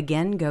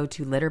 Again, go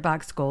to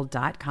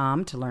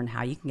litterboxgold.com to learn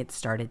how you can get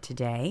started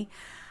today.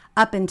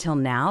 Up until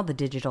now, the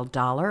digital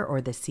dollar, or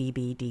the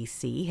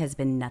CBDC, has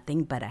been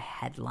nothing but a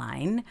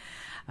headline.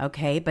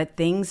 Okay, but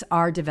things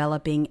are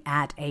developing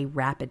at a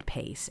rapid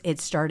pace. It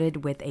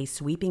started with a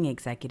sweeping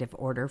executive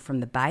order from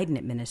the Biden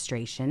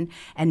administration,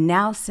 and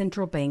now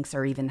central banks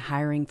are even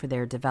hiring for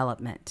their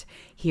development.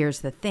 Here's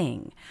the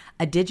thing.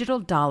 A digital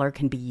dollar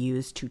can be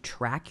used to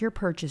track your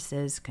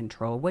purchases,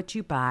 control what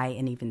you buy,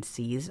 and even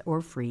seize or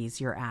freeze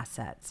your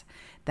assets.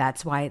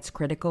 That's why it's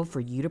critical for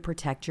you to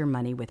protect your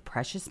money with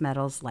precious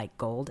metals like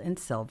gold and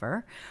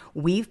silver.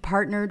 We've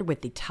partnered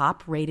with the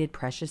top-rated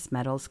precious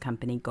metals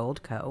company,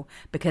 Goldco,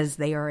 because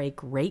they are a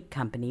great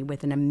company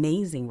with an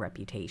amazing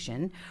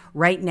reputation.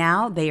 Right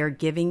now, they are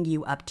giving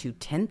you up to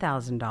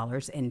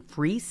 $10,000 in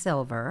free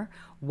silver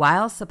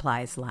while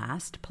supplies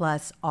last,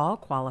 plus all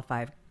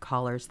qualified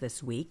callers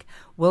this week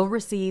will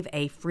receive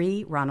a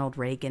free Ronald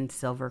Reagan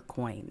silver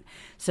coin.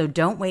 So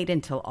don't wait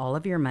until all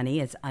of your money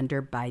is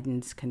under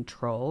Biden's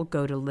control.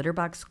 Go to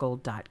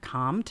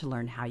litterboxgold.com to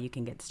learn how you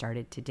can get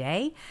started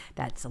today.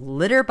 That's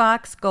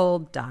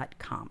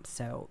litterboxgold.com.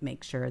 So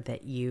make sure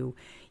that you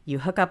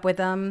hook up with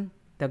them.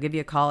 They'll give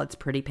you a call. It's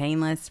pretty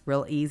painless,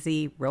 real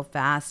easy, real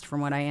fast from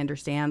what I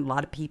understand. A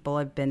lot of people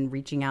have been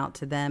reaching out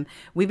to them.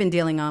 We've been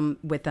dealing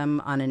with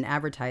them on an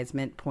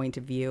advertisement point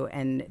of view,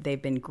 and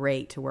they've been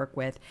great to work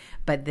with.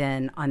 But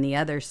then on the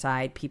other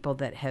side, people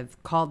that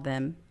have called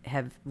them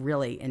have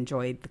really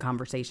enjoyed the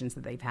conversations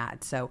that they've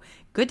had. So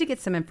good to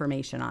get some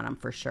information on them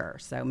for sure.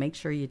 So make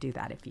sure you do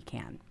that if you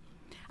can.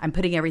 I'm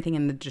putting everything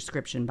in the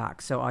description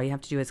box, so all you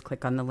have to do is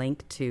click on the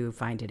link to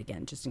find it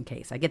again, just in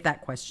case. I get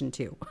that question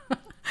too.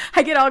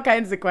 I get all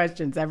kinds of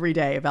questions every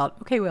day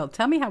about, okay, well,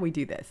 tell me how we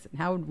do this and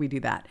how would we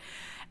do that?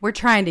 We're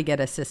trying to get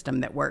a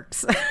system that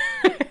works.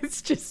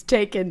 It's just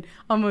taken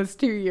almost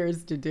 2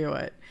 years to do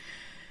it.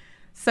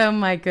 So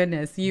my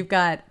goodness, you've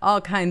got all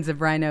kinds of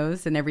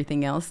rhinos and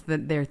everything else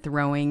that they're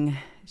throwing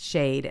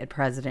shade at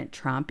President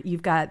Trump.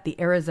 You've got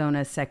the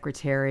Arizona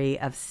Secretary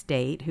of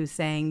State who's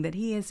saying that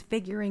he is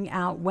figuring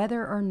out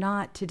whether or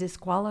not to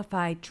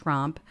disqualify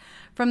Trump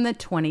from the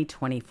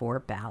 2024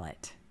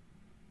 ballot.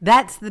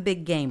 That's the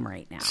big game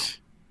right now.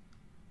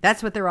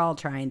 That's what they're all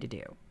trying to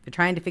do. They're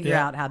trying to figure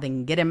out how they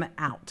can get him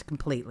out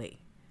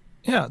completely.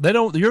 Yeah, they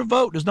don't. Your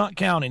vote does not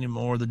count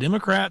anymore. The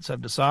Democrats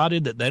have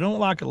decided that they don't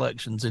like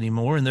elections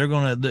anymore, and they're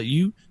going to.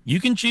 You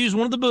can choose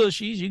one of the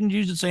Bushies. You can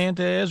choose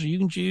DeSantis, or you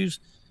can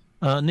choose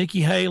Nikki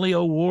Haley,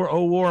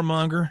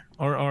 warmonger,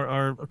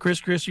 or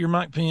Chris Christie or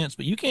Mike Pence,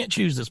 but you can't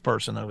choose this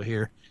person over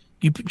here.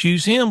 You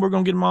choose him, we're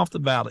going to get him off the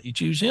ballot. You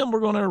choose him, we're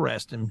going to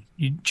arrest him.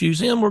 You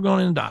choose him, we're going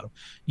to indict him.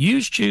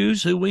 You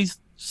choose who we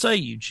say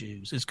you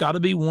choose. It's got to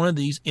be one of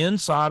these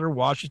insider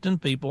Washington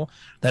people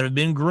that have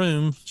been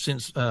groomed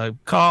since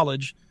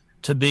college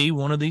to be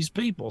one of these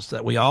people so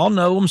that we all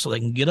know them so they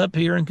can get up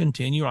here and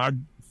continue our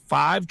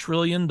 $5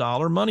 trillion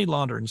money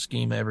laundering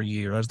scheme every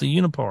year as the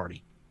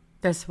Uniparty.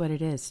 That's what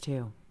it is,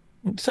 too.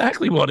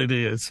 Exactly what it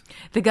is.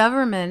 The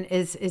government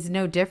is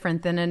no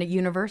different than a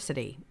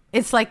university.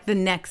 It's like the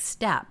next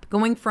step,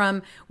 going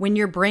from when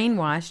you're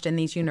brainwashed in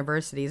these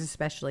universities,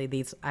 especially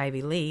these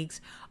Ivy Leagues,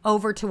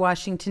 over to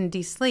Washington,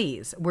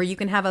 D.C., where you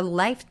can have a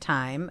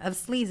lifetime of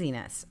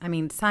sleaziness. I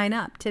mean, sign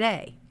up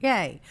today.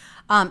 Yay.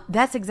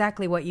 That's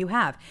exactly what you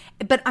have.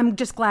 But I'm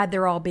just glad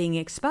they're all being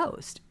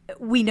exposed.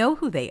 We know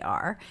who they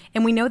are,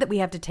 and we know that we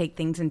have to take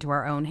things into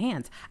our own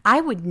hands. I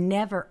would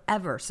never,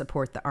 ever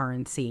support the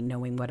RNC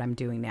knowing what I'm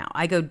doing now.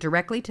 I go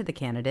directly to the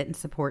candidate and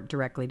support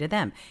directly to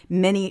them.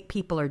 Many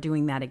people are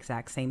doing that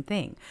exact same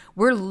thing.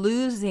 We're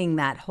losing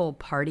that whole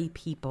party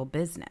people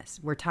business.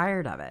 We're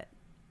tired of it.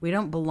 We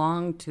don't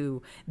belong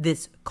to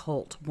this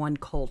cult, one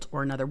cult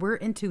or another. We're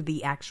into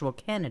the actual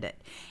candidate.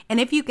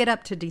 And if you get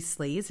up to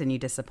D.C. and you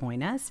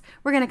disappoint us,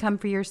 we're going to come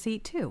for your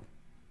seat too.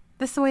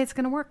 This is the way it's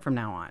going to work from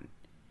now on.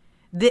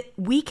 That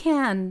we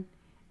can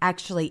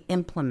actually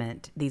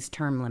implement these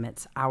term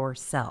limits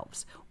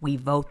ourselves. We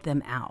vote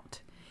them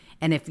out.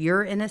 And if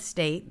you're in a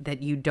state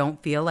that you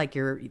don't feel like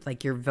your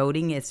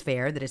voting is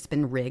fair, that it's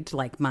been rigged,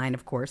 like mine,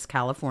 of course,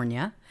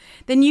 California,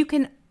 then you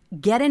can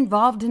get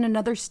involved in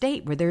another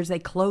state where there's a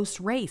close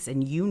race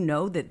and you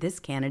know that this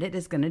candidate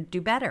is going to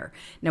do better.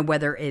 Now,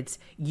 whether it's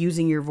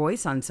using your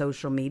voice on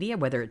social media,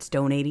 whether it's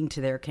donating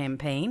to their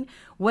campaign,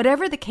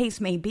 whatever the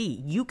case may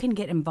be, you can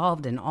get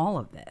involved in all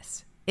of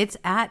this. It's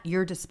at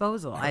your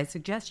disposal. I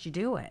suggest you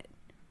do it.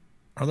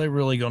 Are they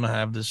really going to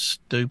have this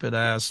stupid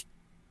ass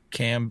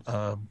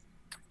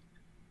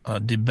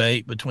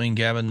debate between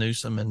Gavin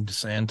Newsom and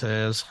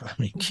DeSantis? I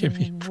mean, give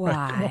me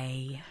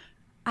why?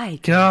 I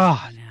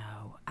God. Don't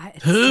know.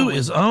 Who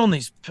is on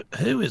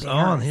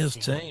his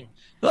team?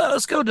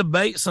 Let's go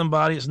debate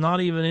somebody that's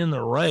not even in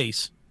the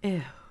race.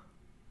 Ew.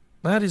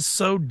 That is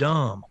so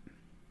dumb.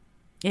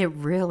 It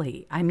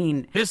really, I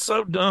mean, it's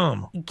so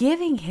dumb.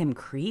 Giving him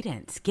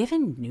credence,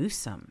 giving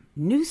Newsom,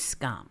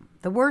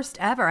 the worst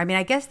ever. I mean,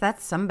 I guess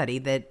that's somebody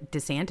that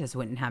DeSantis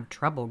wouldn't have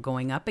trouble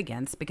going up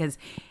against because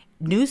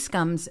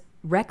Newsom's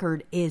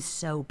record is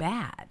so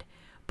bad.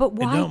 But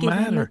why give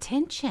him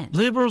attention?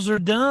 Liberals are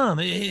dumb.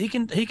 He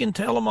can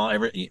tell them all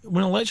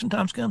when election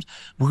time comes,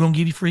 we're going to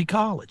give you free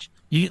college.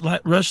 You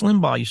like Rush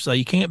Limbaugh, you say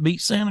you can't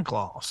beat Santa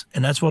Claus,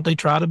 and that's what they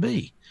try to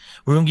be.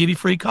 We're going to give you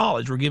free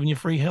college. We're giving you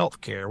free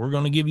health care. We're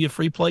going to give you a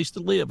free place to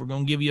live. We're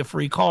going to give you a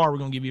free car. We're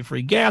going to give you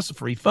free gas, a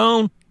free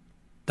phone.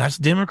 That's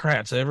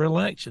Democrats every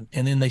election.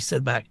 And then they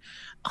said back,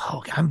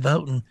 oh, I'm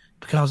voting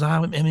because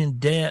I'm in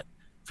debt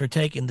for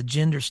taking the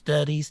gender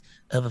studies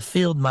of a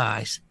field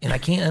mice, and I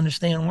can't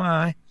understand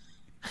why.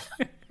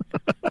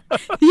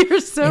 You're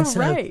so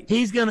right.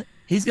 He's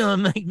gonna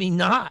make me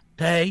not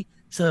pay.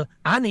 So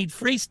I need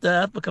free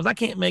stuff because I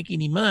can't make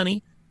any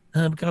money.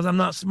 Because I'm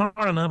not smart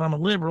enough. I'm a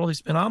liberal. He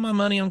spent all my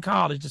money on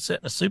college to sit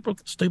in a super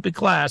stupid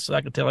class so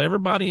I could tell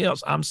everybody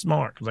else I'm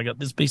smart because I got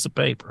this piece of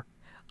paper.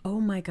 Oh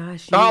my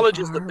gosh. College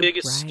is the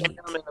biggest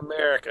scam in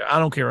America. I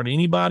don't care what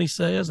anybody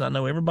says. I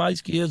know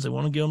everybody's kids, they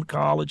want to get them to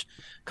college.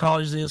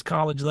 College this,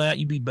 college that.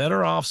 You'd be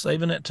better off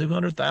saving that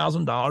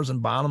 $200,000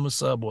 and buying them a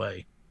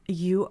Subway.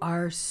 You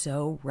are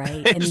so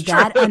right. And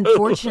that,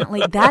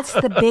 unfortunately, that's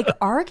the big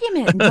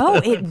argument. No,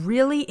 it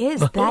really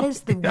is. That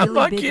is the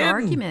really big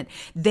argument.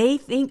 They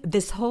think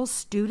this whole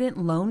student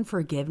loan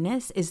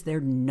forgiveness is their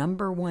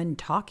number one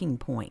talking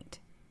point.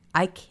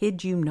 I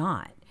kid you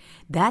not.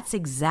 That's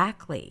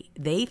exactly.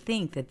 They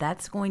think that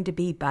that's going to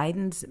be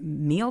Biden's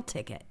meal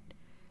ticket.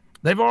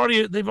 They've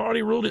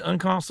already ruled it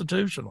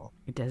unconstitutional.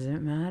 It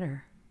doesn't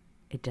matter.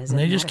 It doesn't. And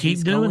they matter. just keep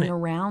He's doing going it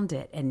around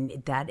it,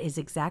 and that is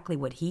exactly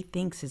what he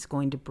thinks is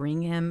going to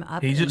bring him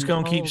up. He's just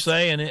going to keep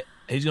saying it.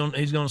 He's going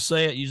to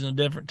say it using a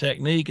different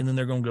technique, and then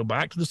they're going to go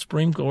back to the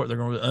Supreme Court. They're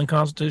going to be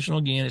unconstitutional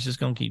again. It's just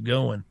going to keep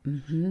going.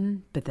 Mm-hmm.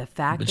 But the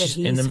fact that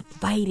he's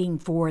fighting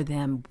for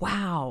them,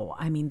 wow!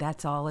 I mean,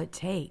 that's all it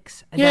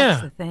takes. Yeah,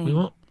 that's the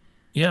thing.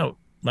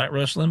 Like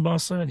Rush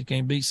Limbaugh said, you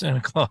can't beat Santa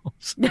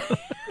Claus.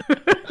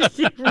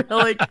 You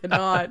really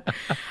cannot.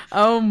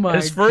 Oh my!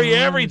 It's free gosh.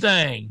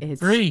 Everything. It's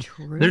free.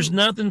 True. There's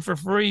nothing for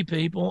free,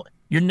 people.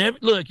 You're never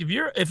look. If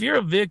you're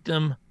a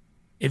victim,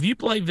 if you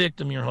play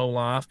victim your whole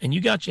life and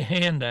you got your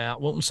hand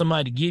out wanting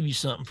somebody to give you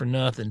something for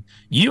nothing,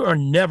 you are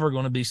never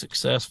going to be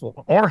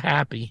successful or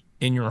happy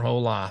in your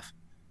whole life.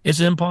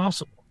 It's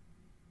impossible.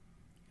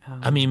 Oh.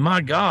 I mean,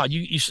 my God,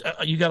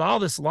 you got all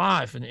this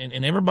life, and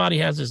everybody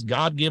has this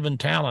God-given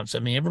talents. I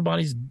mean,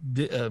 everybody's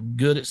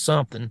good at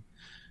something,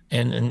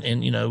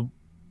 and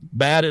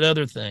bad at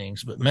other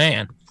things. But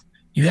man,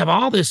 you have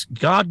all this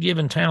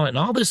God-given talent and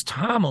all this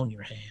time on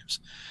your hands,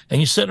 and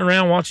you're sitting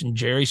around watching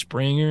Jerry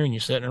Springer, and you're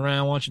sitting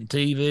around watching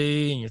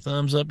TV, and your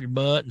thumbs up your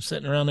butt, and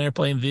sitting around there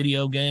playing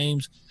video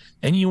games,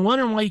 and you're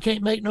wondering why you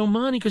can't make no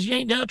money because you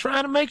ain't out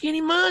trying to make any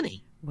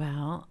money.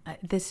 Well,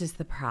 this is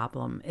the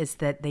problem, is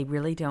that they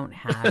really don't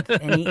have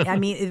any. I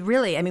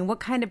mean, what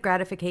kind of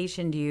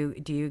gratification do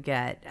you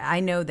get?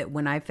 I know that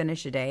when I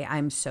finish a day,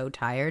 I'm so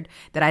tired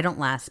that I don't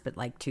last but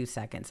like 2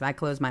 seconds. If I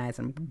close my eyes,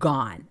 I'm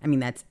gone. I mean,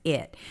 that's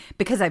it.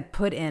 Because I've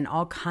put in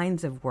all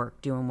kinds of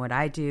work doing what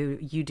I do,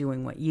 you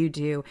doing what you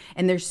do.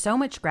 And there's so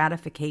much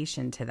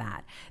gratification to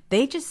that.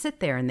 They just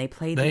sit there and they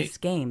play these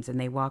games and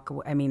they walk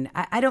away. I mean,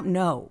 I don't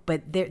know,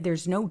 but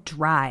there's no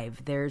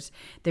drive. There's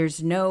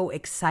no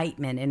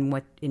excitement in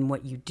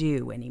what you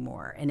do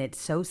anymore, and it's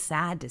so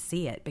sad to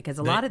see it because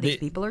a lot of these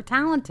people are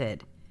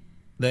talented.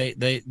 They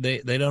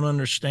don't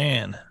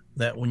understand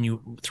that when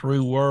you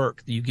through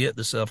work you get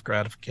the self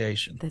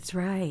gratification. That's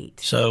right.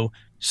 So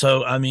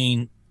I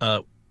mean,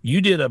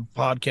 you did a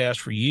podcast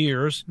for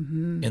years,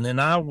 mm-hmm. and then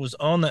I was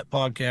on that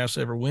podcast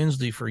every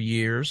Wednesday for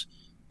years,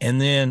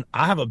 and then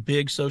I have a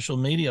big social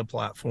media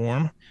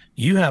platform.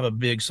 You have a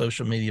big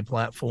social media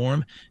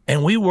platform,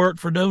 and we worked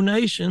for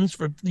donations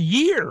for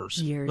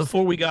years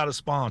before we got a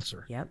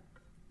sponsor. Yep.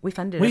 We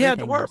funded We had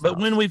to work, ourselves.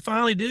 But when we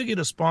finally did get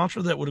a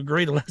sponsor that would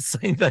agree to let the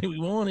same thing we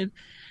wanted,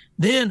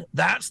 then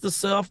that's the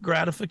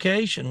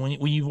self-gratification when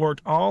you've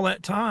worked all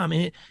that time,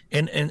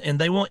 and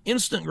they want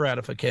instant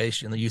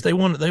gratification. The youth, they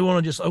want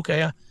to just,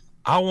 okay,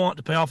 I want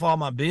to pay off all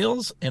my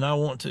bills, and I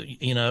want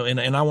to,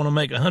 and I want to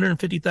make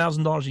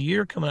 $150,000 a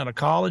year coming out of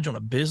college on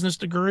a business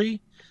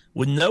degree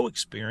with no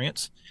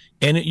experience,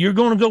 and you're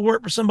going to go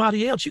work for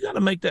somebody else. You got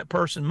to make that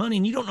person money,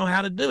 and you don't know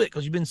how to do it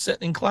because you've been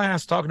sitting in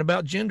class talking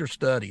about gender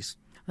studies.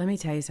 Let me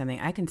tell you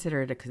something. I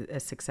consider it a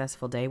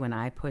successful day when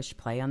I push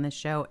play on this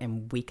show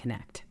and we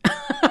connect.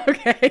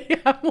 Okay?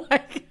 I'm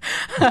like,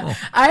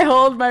 I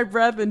hold my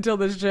breath until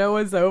the show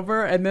is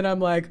over, and then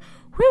I'm like,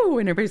 whew,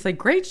 and everybody's like,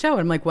 great show.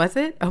 And I'm like, was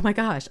it? Oh my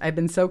gosh, I've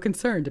been so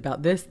concerned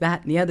about this,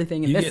 that, and the other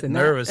thing, and this and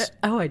nervous. That.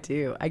 Oh, I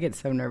do. I get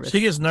so nervous.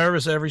 She gets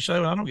nervous every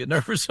show. I don't get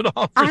nervous at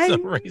all for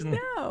some reason. I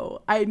know.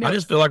 I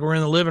just feel like we're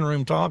in the living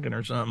room talking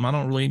or something. I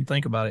don't really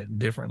think about it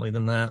differently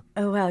than that.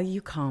 Oh, well,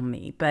 you call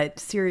me. But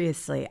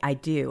seriously, I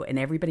do. And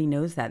everybody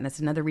knows that. And that's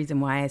another reason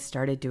why I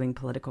started doing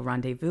Political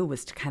Rendezvous,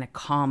 was to kind of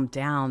calm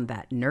down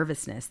that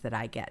nervousness that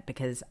I get,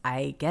 because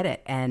I get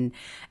it. And,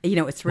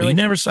 it's really... Well, you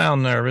never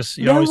sound nervous.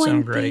 You always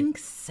sound great. No one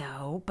thinks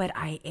so, but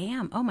I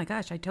am. Oh my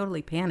gosh, I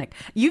totally panic.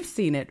 You've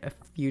seen it a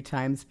few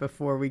times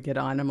before we get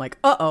on. I'm like,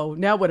 uh-oh,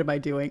 now what am I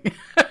doing?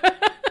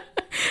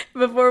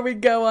 Before we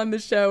go on the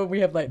show, we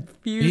have like a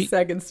few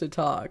seconds to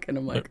talk, and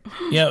I'm like,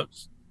 yeah.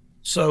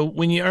 So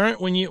when you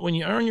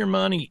earn your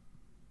money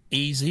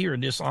easy or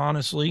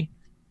dishonestly,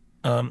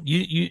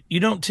 you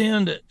don't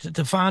tend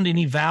to find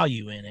any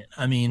value in it.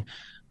 I mean,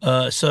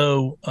 if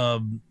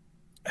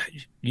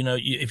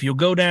you'll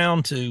go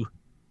down to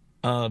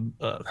one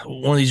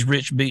of these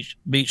rich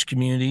beach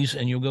communities,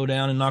 and you'll go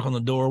down and knock on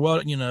the door. Well,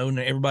 and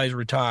everybody's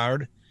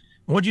retired.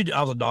 What'd you do?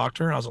 I was a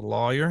doctor. I was a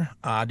lawyer.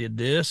 I did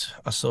this.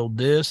 I sold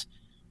this.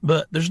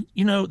 But there's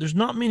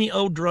not many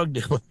old drug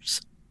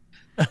dealers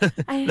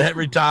that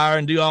retire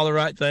and do all the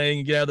right thing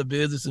and get out of the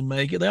business and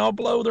make it. They all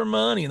blow their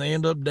money and they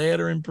end up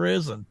dead or in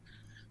prison,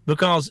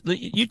 because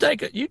you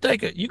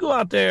go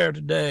out there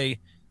today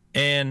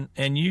and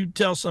you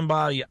tell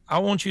somebody, I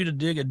want you to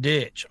dig a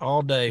ditch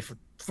all day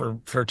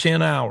for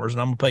 10 hours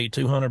and I'm gonna pay you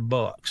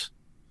 $200.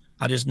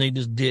 I just need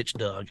this ditch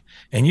dug.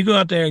 And you go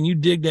out there and you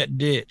dig that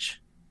ditch.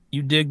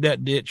 You dig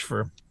that ditch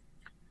for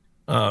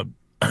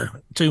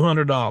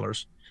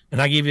 $200,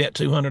 and I give you that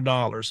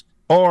 $200.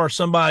 Or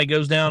somebody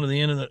goes down to the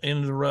end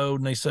of the road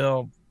and they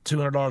sell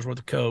 $200 worth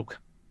of coke,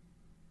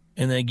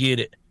 and they get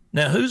it.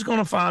 Now, who's going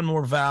to find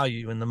more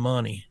value in the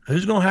money?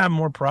 Who's going to have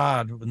more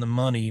pride in the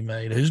money you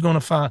made? Who's going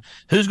to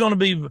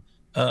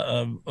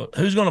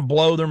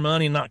blow their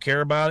money and not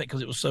care about it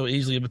because it was so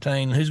easily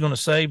obtained? Who's going to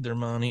save their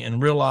money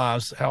and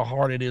realize how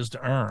hard it is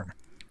to earn?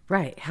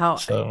 Right. How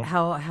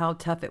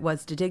tough it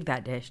was to dig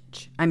that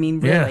ditch. I mean,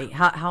 really,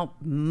 how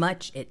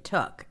much it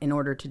took in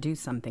order to do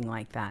something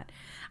like that.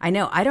 I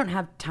know I don't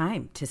have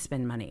time to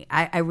spend money.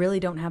 I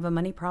really don't have a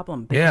money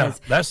problem. Yeah,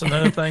 that's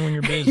another thing when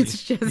you're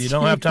busy. You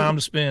don't have time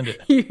to spend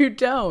it. You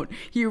don't.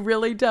 You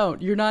really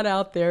don't. You're not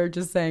out there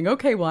just saying,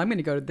 okay, well, I'm going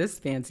to go to this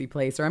fancy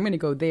place, or I'm going to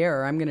go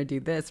there, or I'm going to do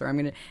this, or I'm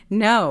going to.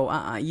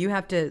 No, you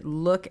have to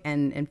look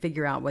and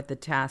figure out what the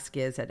task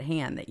is at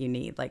hand that you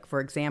need. Like, for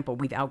example,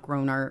 we've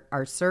outgrown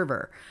our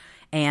server.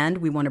 And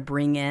we want to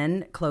bring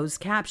in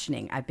closed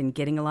captioning. I've been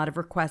getting a lot of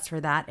requests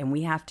for that, and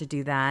we have to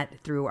do that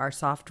through our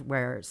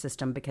software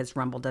system because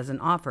Rumble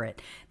doesn't offer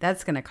it.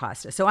 That's going to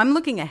cost us. So I'm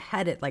looking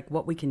ahead at like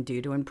what we can do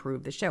to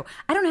improve the show.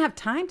 I don't have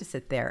time to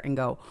sit there and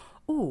go,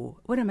 "Ooh,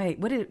 what am I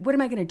going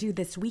to do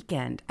this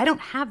weekend?" I don't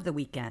have the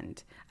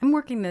weekend. I'm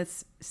working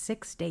this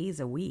 6 days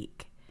a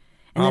week.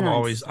 And then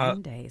on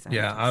Sundays,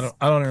 I don't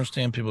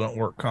understand people don't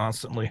work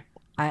constantly.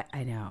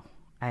 I know.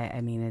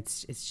 I mean,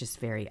 it's just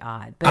very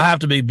odd. But I have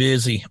to be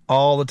busy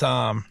all the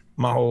time.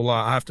 My whole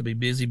life, I have to be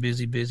busy.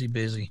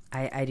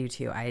 I do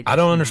too. I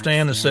don't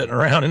understand the sitting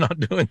around and not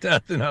doing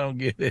nothing. I don't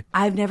get it.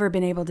 I've never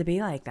been able to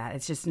be like that.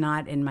 It's just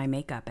not in my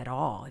makeup at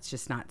all. It's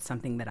just not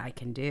something that I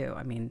can do.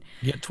 I mean,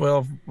 get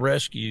 12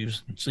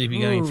 rescues and see if you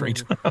got any free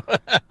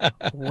time.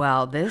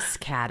 Well, this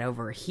cat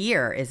over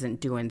here isn't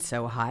doing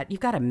so hot.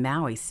 You've got a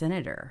Maui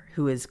senator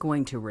who is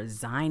going to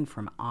resign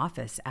from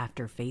office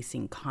after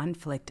facing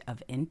conflict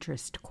of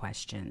interest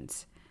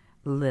questions.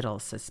 Little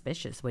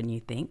suspicious, wouldn't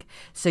you think?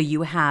 So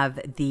you have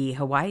the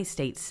Hawaii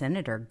State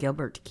Senator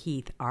Gilbert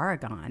Keith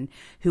Aragon,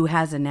 who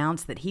has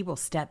announced that he will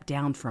step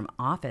down from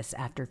office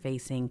after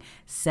facing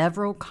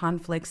several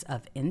conflicts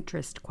of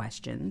interest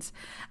questions.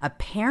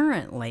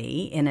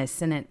 Apparently, in a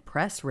Senate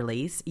press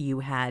release,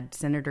 you had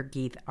Senator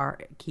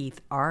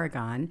Keith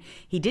Aragon.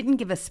 He didn't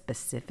give a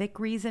specific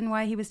reason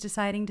why he was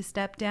deciding to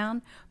step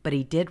down, but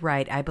he did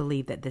write, "I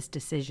believe that this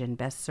decision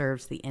best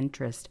serves the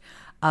interest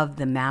of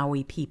the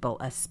Maui people,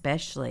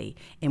 especially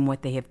in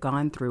what they have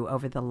gone through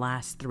over the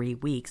last 3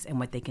 weeks and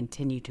what they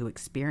continue to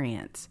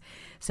experience."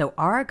 So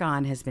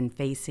Aragon has been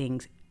facing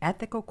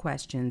ethical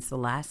questions the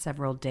last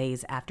several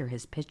days after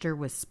his picture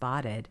was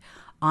spotted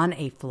on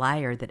a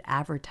flyer that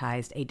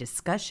advertised a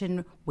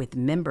discussion with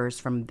members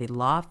from the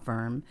law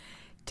firm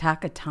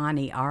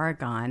Takatani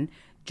Aragon,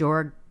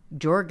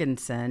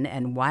 Jorgensen,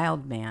 and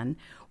Wildman,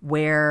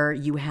 where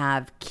you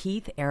have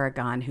Keith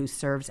Aragon, who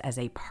serves as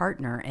a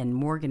partner in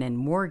Morgan &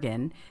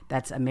 Morgan,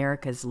 that's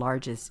America's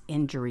largest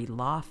injury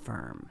law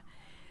firm.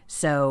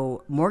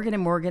 So Morgan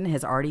 & Morgan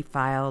has already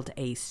filed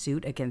a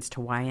suit against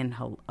Hawaiian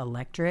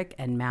Electric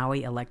and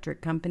Maui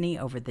Electric Company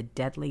over the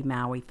deadly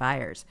Maui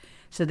fires.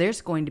 So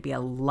there's going to be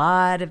a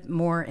lot of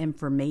more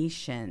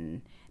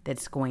information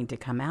that's going to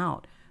come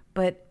out.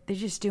 But they're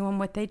just doing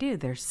what they do.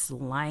 They're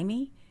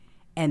slimy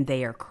and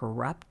they are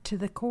corrupt to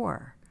the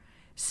core.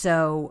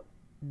 So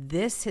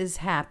this is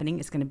happening.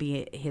 It's going to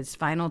be his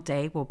final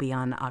day will be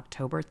on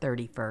October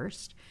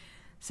 31st.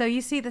 So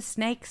you see the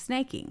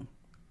snaking.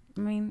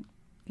 I mean,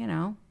 you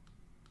know,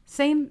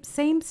 same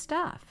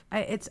stuff.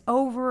 It's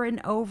over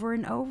and over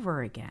and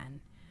over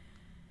again.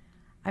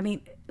 I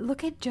mean,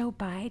 look at Joe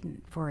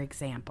Biden, for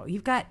example.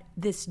 You've got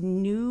this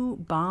new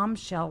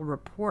bombshell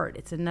report.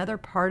 It's another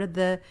part of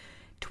the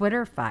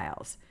Twitter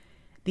files.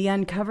 The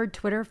uncovered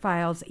Twitter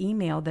files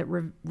email that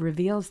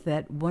reveals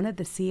that one of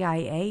the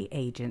CIA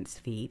agents'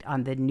 feet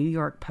on the New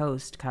York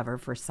Post cover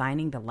for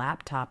signing the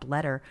laptop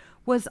letter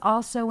was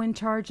also in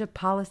charge of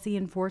policy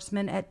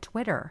enforcement at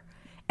Twitter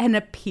and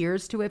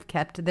appears to have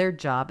kept their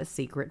job a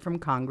secret from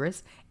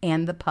Congress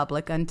and the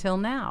public until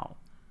now.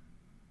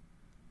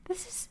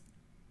 This is,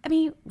 I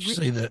mean...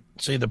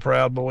 See the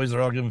Proud Boys,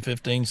 they're all given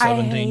 15,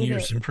 17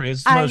 years in prison.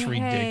 It's the most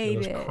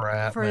ridiculous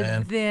crap, for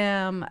man.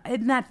 Them.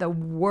 Isn't that the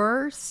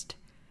worst?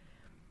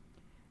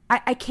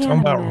 I can't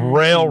talking about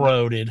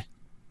railroaded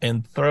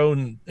and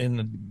thrown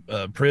in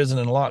the prison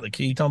and locked the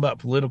key. Talking about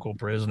political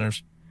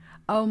prisoners.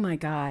 Oh my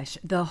gosh,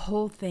 the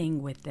whole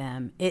thing with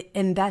them.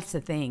 And that's the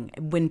thing.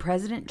 When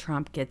President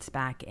Trump gets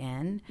back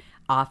in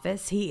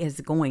office, he is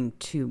going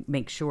to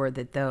make sure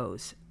that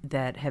those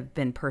that have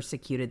been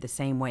persecuted the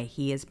same way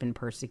he has been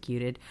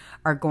persecuted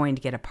are going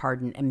to get a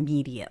pardon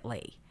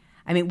immediately.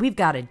 I mean, we've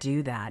got to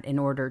do that in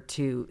order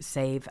to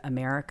save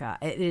America.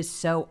 It is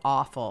so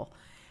awful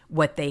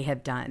what they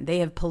have done. They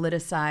have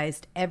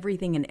politicized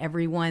everything and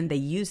everyone. They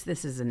use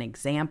this as an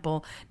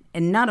example,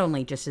 and not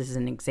only just as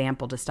an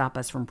example to stop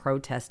us from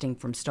protesting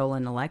from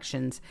stolen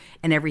elections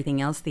and everything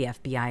else the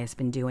FBI has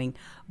been doing,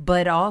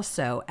 but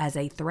also as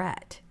a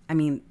threat. I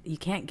mean, you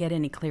can't get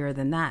any clearer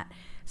than that.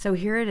 So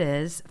here it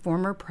is,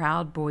 former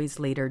Proud Boys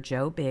leader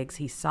Joe Biggs,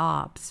 he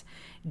sobs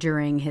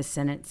during his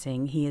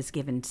sentencing. He is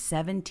given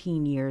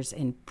 17 years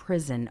in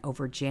prison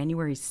over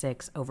January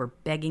 6 over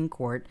begging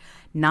court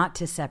not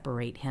to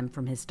separate him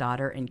from his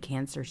daughter and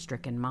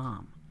cancer-stricken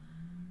mom.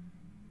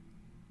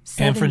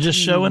 And for just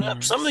showing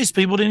up. Some of these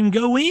people didn't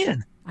go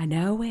in. I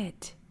know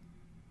it.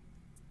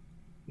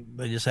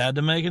 They just had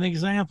to make an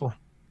example.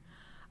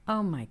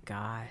 Oh, my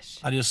gosh.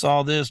 I just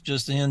saw this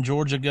just in.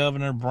 Georgia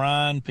Governor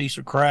Brian piece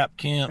of crap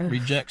Kemp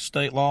rejects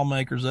state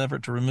lawmakers'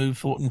 effort to remove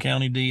Fulton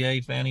County DA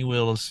Fannie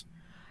Willis.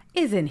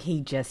 Isn't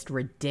he just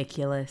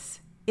ridiculous?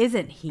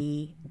 Isn't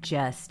he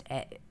just,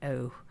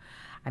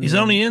 He's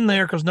only in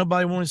there because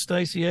nobody wanted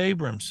Stacey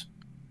Abrams.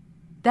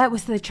 That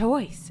was the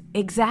choice.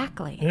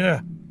 Exactly.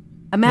 Yeah.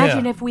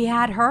 Imagine if we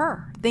had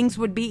her. Things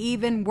would be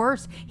even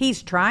worse.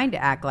 He's trying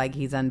to act like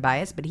he's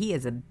unbiased, but he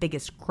is the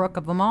biggest crook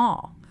of them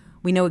all.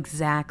 We know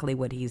exactly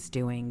what he's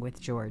doing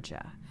with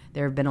Georgia.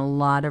 There have been a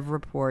lot of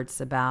reports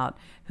about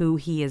who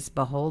he is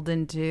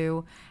beholden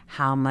to,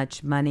 how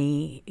much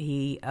money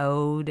he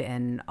owed,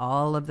 and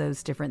all of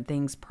those different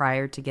things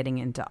prior to getting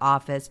into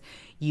office.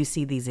 You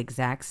see these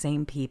exact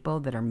same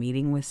people that are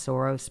meeting with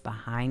Soros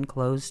behind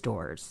closed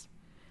doors.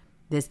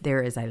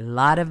 There is a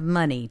lot of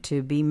money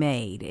to be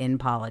made in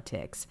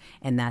politics,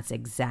 and that's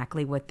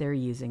exactly what they're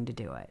using to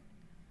do it.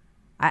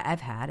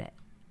 I've had it.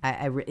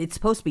 It's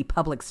supposed to be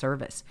public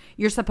service.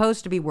 You're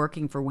supposed to be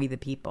working for we the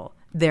people.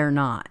 They're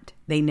not.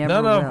 They never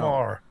will. None of them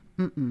are.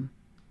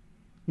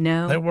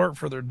 No. They work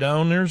for their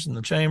donors and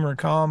the Chamber of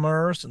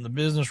Commerce and the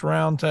Business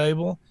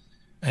Roundtable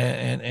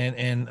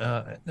and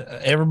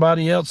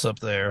everybody else up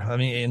there. I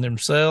mean, and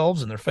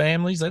themselves and their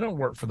families. They don't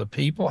work for the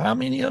people. How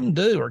many of them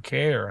do or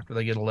care after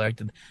they get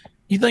elected?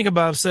 You think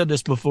about, I've said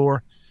this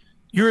before,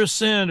 you're a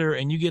senator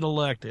and you get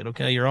elected,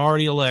 okay? You're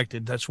already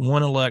elected. That's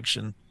one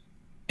election.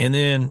 And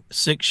then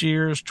 6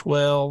 years,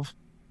 12,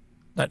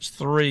 that's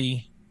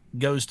 3,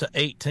 goes to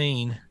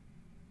 18.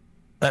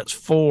 That's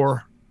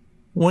 4,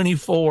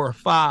 24,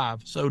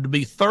 5. So to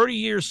be 30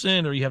 years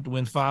senator, you have to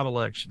win 5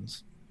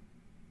 elections.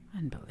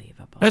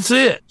 Unbelievable. That's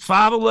it.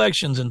 5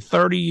 elections in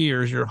 30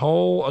 years, your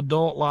whole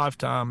adult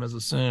lifetime as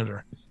a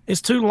senator.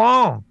 It's too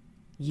long.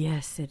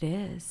 Yes, it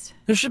is.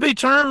 There should be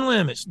term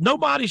limits.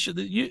 Nobody should.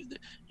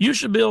 You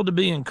should be able to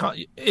be in.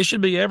 It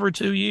should be every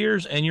 2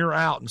 years, and you're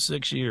out in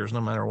 6 years,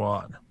 no matter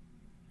what.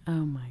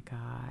 Oh my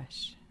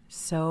gosh,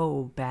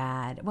 so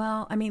bad.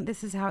 Well, I mean,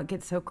 this is how it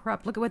gets so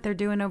corrupt. Look at what they're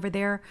doing over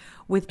there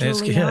with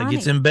Giuliani. It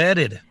gets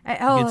embedded.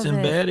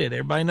 Embedded.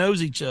 Everybody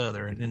knows each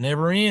other, and it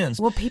never ends.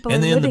 Well, people are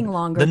living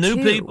longer. The new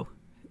too. people.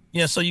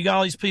 Yeah, so you got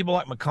all these people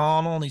like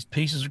McConnell and these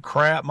pieces of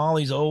crap, and all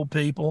these old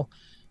people.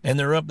 And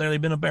they're up there.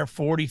 They've been up there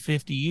 40,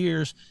 50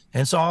 years.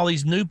 And so all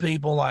these new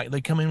people, like, they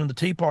come in with the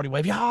Tea Party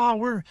wave. Yeah,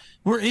 we're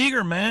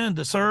eager, man,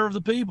 to serve the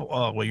people.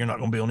 Oh, well, you're not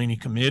going to be on any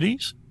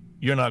committees.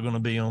 You're not going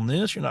to be on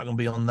this. You're not going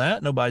to be on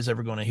that. Nobody's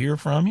ever going to hear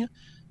from you.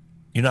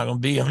 You're not going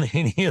to be on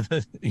any of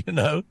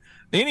the,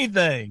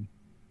 anything.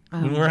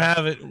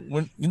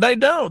 When they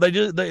don't.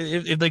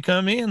 If they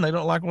come in, they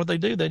don't like what they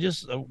do. They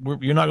just,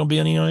 you're not going to be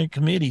on any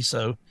committee.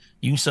 So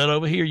you can sit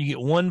over here. You get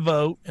one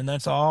vote, and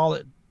that's all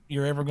that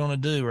you're ever going to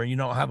do, or you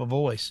don't have a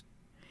voice.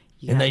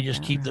 And they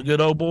just keep the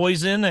good old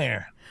boys in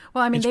there.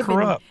 Well, I mean,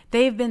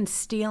 they've been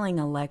stealing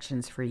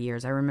elections for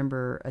years. I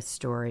remember a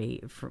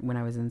story from when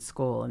I was in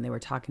school, and they were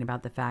talking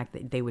about the fact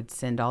that they would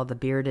send all the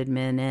bearded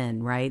men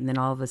in, right? And then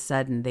all of a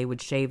sudden they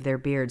would shave their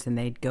beards and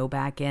they'd go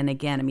back in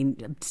again. I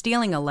mean,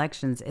 stealing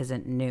elections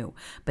isn't new,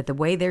 but the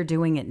way they're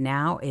doing it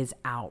now is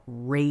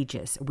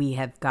outrageous. We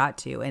have got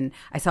to. And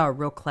I saw a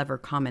real clever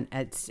comment.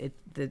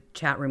 The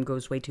chat room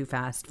goes way too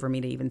fast for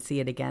me to even see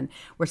it again,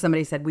 where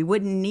somebody said we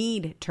wouldn't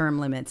need term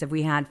limits if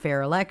we had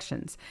fair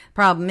elections.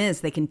 Problem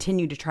is they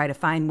continue to try to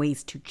find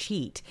ways to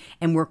cheat,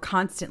 and we're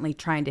constantly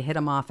trying to hit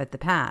them off at the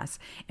pass,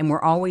 and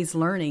we're always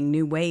learning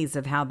new ways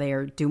of how they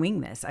are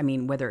doing this. I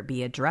mean, whether it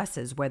be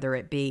addresses, whether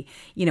it be,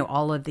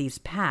 all of these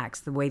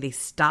PACs, the way they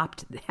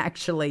stopped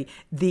actually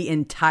the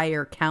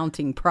entire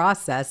counting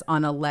process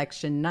on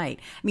election night.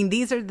 I mean,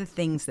 these are the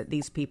things that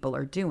these people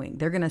are doing.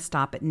 They're going to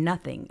stop at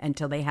nothing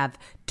until they have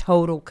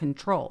total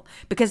control,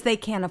 because they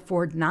can't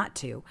afford not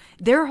to.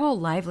 Their whole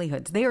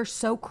livelihoods, they are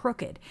so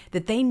crooked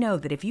that they know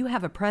that if you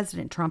have a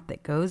President Trump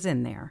that goes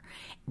in there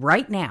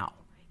right now,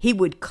 he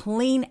would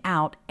clean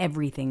out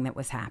everything that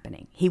was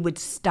happening. He would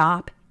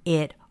stop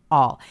it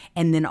all.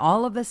 And then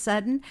all of a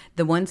sudden,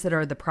 the ones that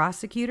are the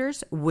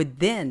prosecutors would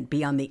then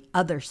be on the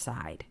other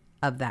side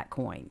of that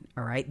coin.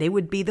 All right. They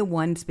would be the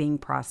ones being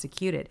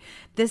prosecuted.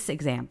 This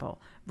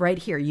example right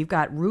here, you've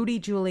got Rudy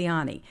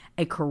Giuliani,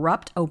 a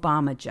corrupt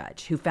Obama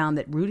judge who found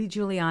that Rudy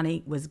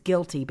Giuliani was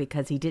guilty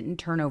because he didn't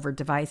turn over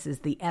devices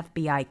the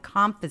FBI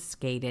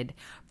confiscated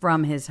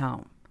from his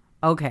home.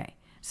 Okay.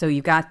 So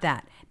you got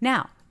that.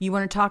 Now, you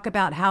want to talk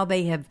about how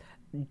they have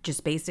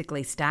just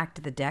basically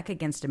stacked the deck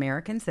against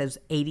Americans, those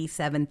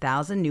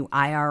 87,000 new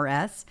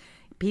IRS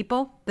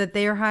people that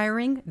they're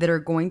hiring that are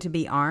going to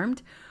be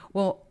armed.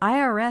 Well,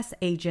 IRS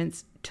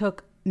agents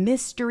took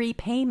mystery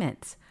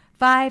payments,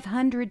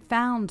 500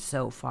 found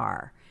so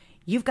far.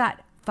 You've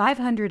got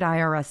 500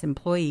 IRS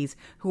employees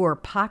who are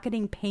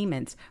pocketing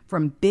payments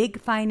from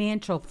big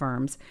financial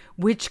firms,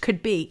 which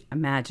could be,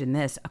 imagine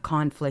this, a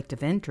conflict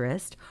of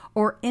interest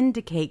or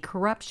indicate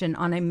corruption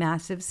on a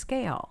massive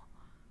scale.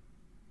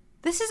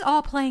 This is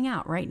all playing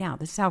out right now.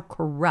 This is how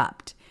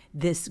corrupt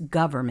this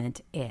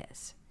government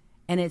is.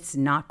 And it's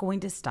not going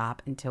to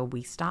stop until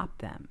we stop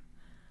them.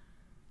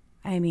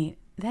 I mean,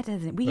 we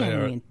haven't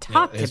even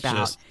talked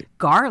about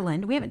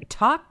Garland. We haven't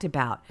talked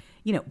about,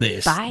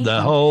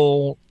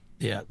 Biden.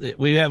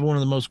 We have one of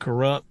the most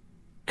corrupt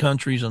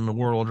countries in the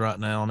world right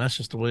now, and that's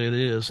just the way it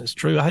is. It's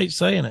true. I hate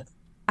saying it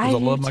because I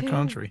love my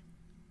country,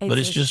 but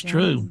it's just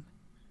true.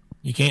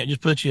 You can't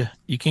just put your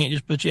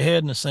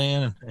head in the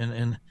sand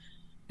and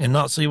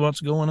not see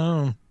what's going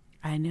on.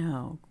 I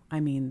know. I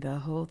mean, the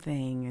whole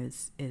thing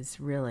is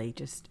really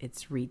just,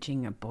 it's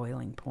reaching a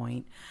boiling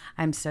point.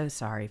 I'm so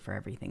sorry for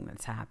everything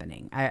that's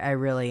happening. I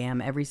really am.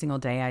 Every single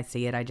day I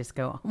see it, I just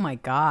go, oh my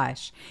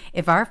gosh.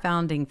 If our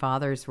founding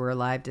fathers were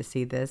alive to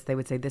see this, they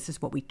would say, this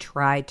is what we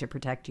tried to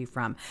protect you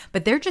from.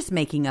 But they're just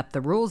making up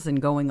the rules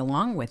and going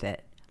along with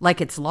it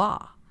like it's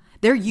law.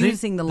 They're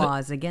using the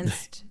laws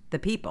against the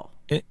people.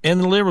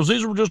 And the liberals,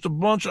 these were just a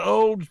bunch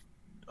of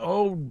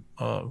old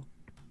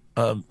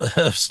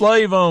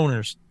slave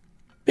owners.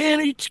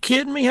 Man, are you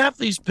kidding me? Half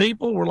these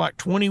people were like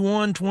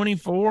 21,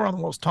 24. I don't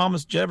know, it was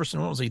Thomas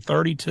Jefferson. What was he,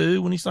 32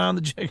 when he signed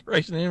the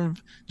Declaration?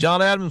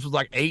 John Adams was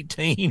like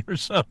 18 or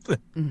something.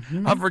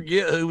 Mm-hmm. I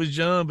forget who was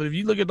young, but if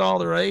you look at all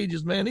their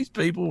ages, man, these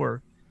people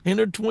were in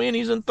their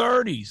 20s and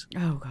 30s.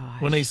 Oh,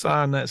 gosh. When they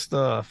signed that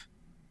stuff.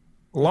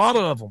 A lot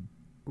of them.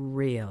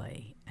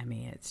 Really? I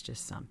mean, it's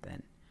just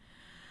something.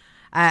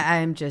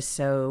 I'm just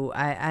so,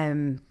 I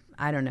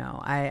don't know.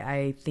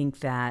 I think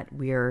that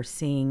we're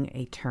seeing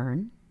a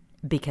turn,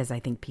 because I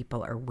think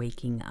people are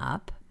waking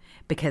up,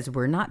 because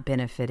we're not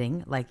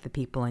benefiting like the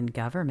people in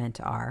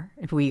government are.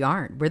 If we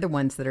aren't, we're the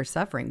ones that are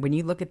suffering. When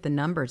you look at the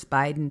numbers,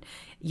 Biden,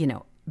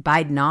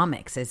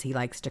 Bidenomics, as he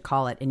likes to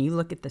call it, and you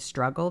look at the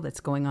struggle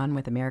that's going on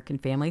with American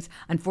families,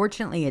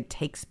 unfortunately, it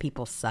takes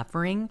people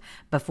suffering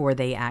before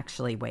they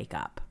actually wake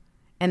up.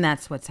 And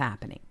that's what's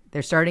happening.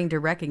 They're starting to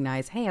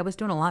recognize, hey, I was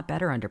doing a lot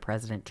better under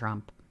President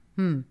Trump.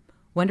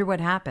 Wonder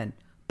what happened.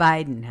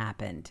 Biden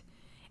happened.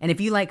 And if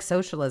you like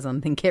socialism,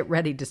 then get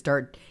ready to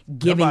start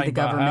giving the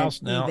government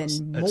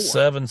even more.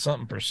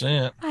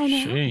 7-something%. I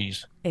know.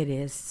 Jeez. It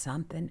is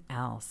something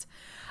else.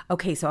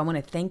 Okay, so I want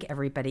to thank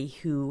everybody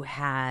who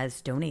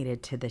has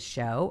donated to the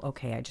show.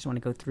 Okay, I just want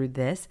to go through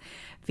this.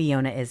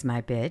 Fiona is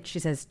my bitch. She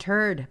says,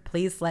 Turd,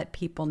 please let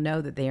people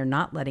know that they are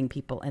not letting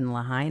people in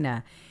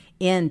Lahaina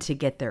in to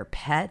get their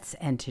pets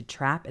and to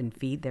trap and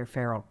feed their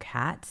feral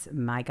cats.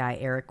 My guy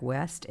Eric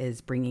West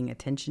is bringing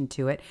attention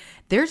to it.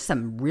 There's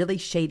some really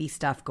shady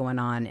stuff going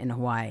on in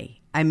Hawaii.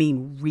 I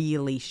mean,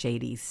 really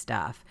shady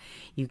stuff.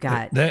 You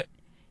got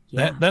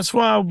that's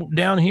why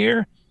down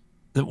here,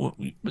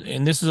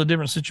 and this is a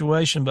different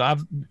situation, but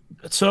I've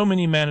so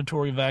many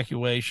mandatory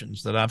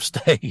evacuations that I've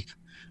stayed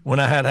when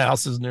I had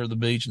houses near the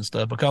beach and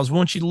stuff, because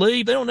once you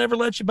leave, they don't ever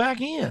let you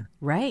back in.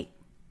 Right.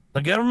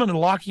 The government will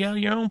lock you out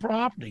of your own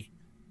property.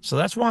 So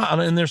that's why,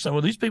 and they're saying,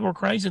 well, these people are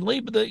crazy to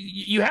leave, but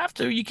you have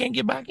to. You can't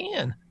get back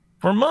in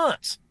for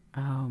months.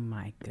 Oh,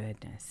 my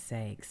goodness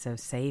sake. So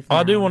save.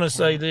 I do want to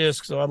say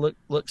this, so I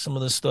look some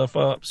of this stuff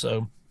up.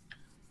 So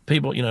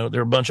people,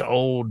 they're a bunch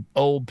of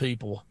old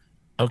people.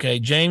 Okay,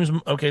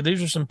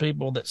 these are some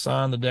people that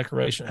signed the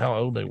Declaration, how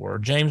old they were.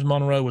 James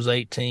Monroe was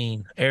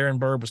 18. Aaron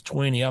Burr was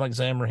 20.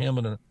 Alexander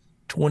Hamilton,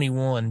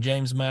 21.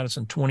 James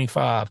Madison,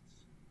 25.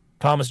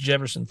 Thomas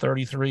Jefferson,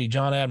 33.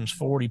 John Adams,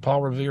 40.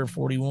 Paul Revere,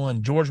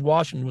 41. George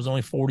Washington was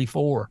only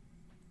 44.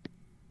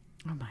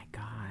 Oh, my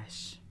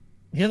gosh.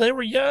 Yeah, they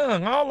were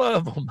young, all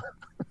of them.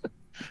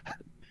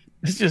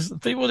 It's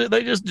just people,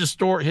 they just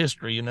distort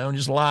history, and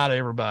just lie to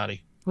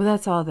everybody. Well,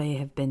 that's all they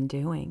have been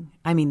doing.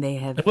 I mean, they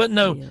have. It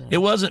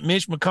wasn't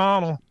Mitch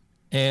McConnell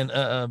and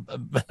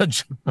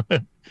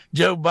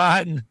Joe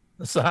Biden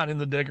signing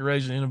the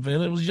Declaration of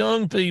Independence. It was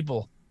young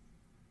people.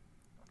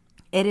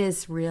 It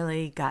has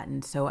really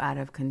gotten so out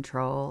of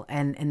control,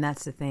 and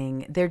that's the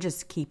thing. They're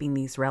just keeping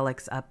these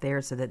relics up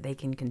there so that they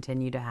can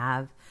continue to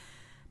have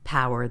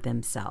power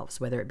themselves,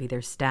 whether it be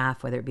their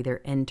staff, whether it be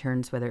their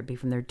interns, whether it be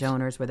from their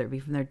donors, whether it be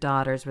from their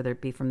daughters, whether it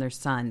be from their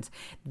sons.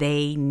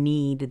 They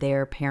need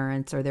their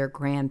parents or their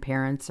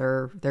grandparents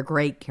or their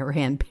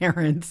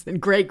great-grandparents and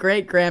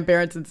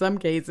great-great-grandparents in some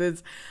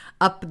cases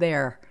up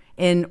there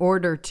in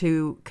order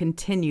to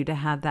continue to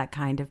have that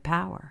kind of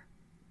power.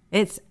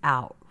 It's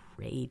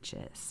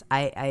outrageous.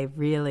 I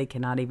really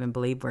cannot even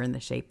believe we're in the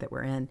shape that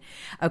we're in.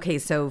 Okay,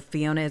 so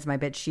Fiona is my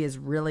bitch. She has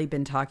really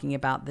been talking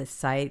about this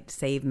site,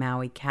 Save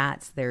Maui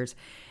Cats. There's,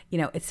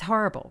 it's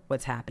horrible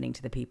what's happening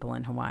to the people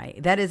in Hawaii.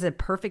 That is a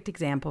perfect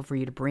example for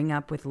you to bring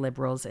up with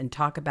liberals and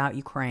talk about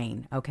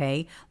Ukraine,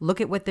 okay?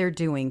 Look at what they're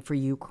doing for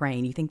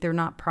Ukraine. You think they're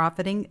not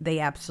profiting? They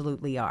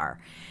absolutely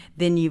are.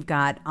 Then you've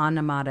got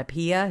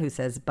Onomatopoeia, who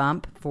says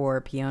bump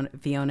for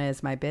Fiona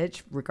is my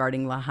bitch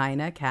regarding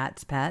Lahaina,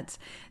 cats, pets.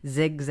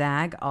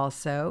 Zigzag also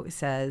also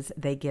says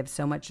they give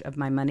so much of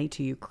my money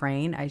to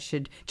Ukraine. I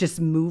should just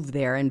move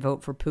there and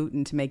vote for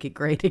Putin to make it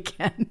great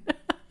again.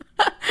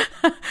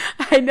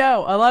 I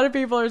know. A lot of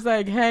people are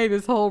saying, hey,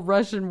 this whole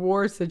Russian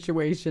war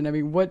situation, I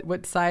mean,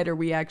 what side are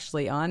we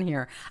actually on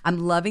here? I'm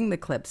loving the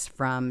clips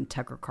from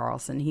Tucker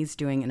Carlson. He's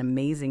doing an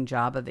amazing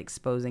job of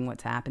exposing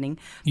what's happening.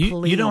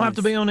 You don't have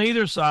to be on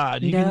either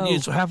side.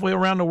 It's halfway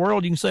around the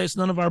world. You can say it's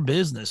none of our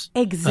business.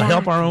 Exactly.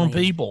 Help our own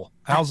people.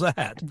 How's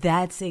that?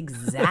 That's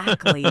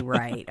exactly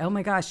right. Oh,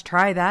 my gosh.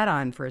 Try that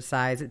on for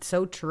size. It's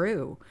so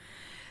true.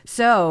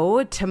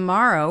 So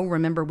tomorrow,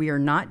 remember, we are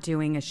not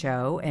doing a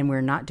show, and we're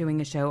not doing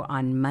a show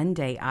on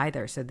Monday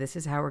either. So this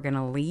is how we're going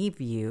to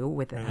leave you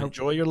with a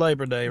enjoy your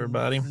Labor Day,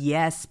 everybody.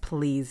 Yes,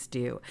 please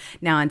do.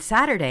 Now on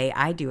Saturday,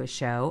 I do a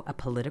show, a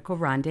political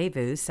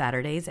rendezvous,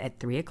 Saturdays at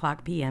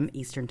 3:00 p.m.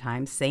 Eastern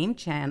Time, same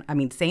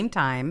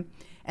time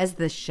as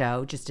this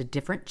show, just a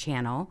different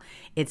channel.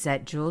 It's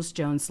at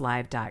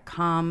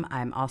julesjoneslive.com.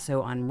 I'm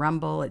also on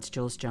Rumble. It's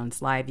Jules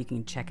Jones Live. You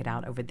can check it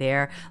out over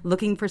there.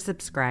 Looking for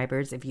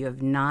subscribers. If you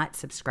have not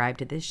subscribed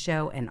to this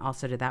show and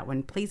also to that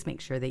one, please make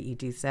sure that you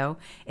do so.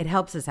 It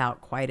helps us out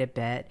quite a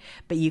bit.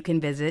 But you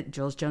can visit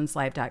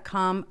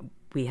julesjoneslive.com.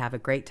 We have a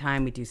great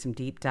time. We do some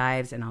deep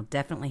dives, and I'll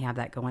definitely have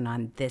that going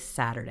on this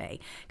Saturday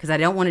because I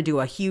don't want to do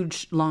a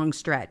huge, long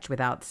stretch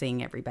without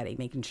seeing everybody,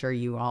 making sure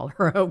you all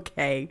are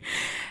okay.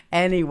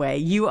 Anyway,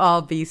 you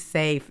all be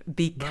safe,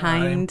 be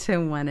kind to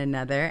one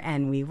another,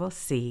 and we will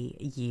see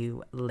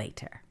you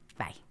later.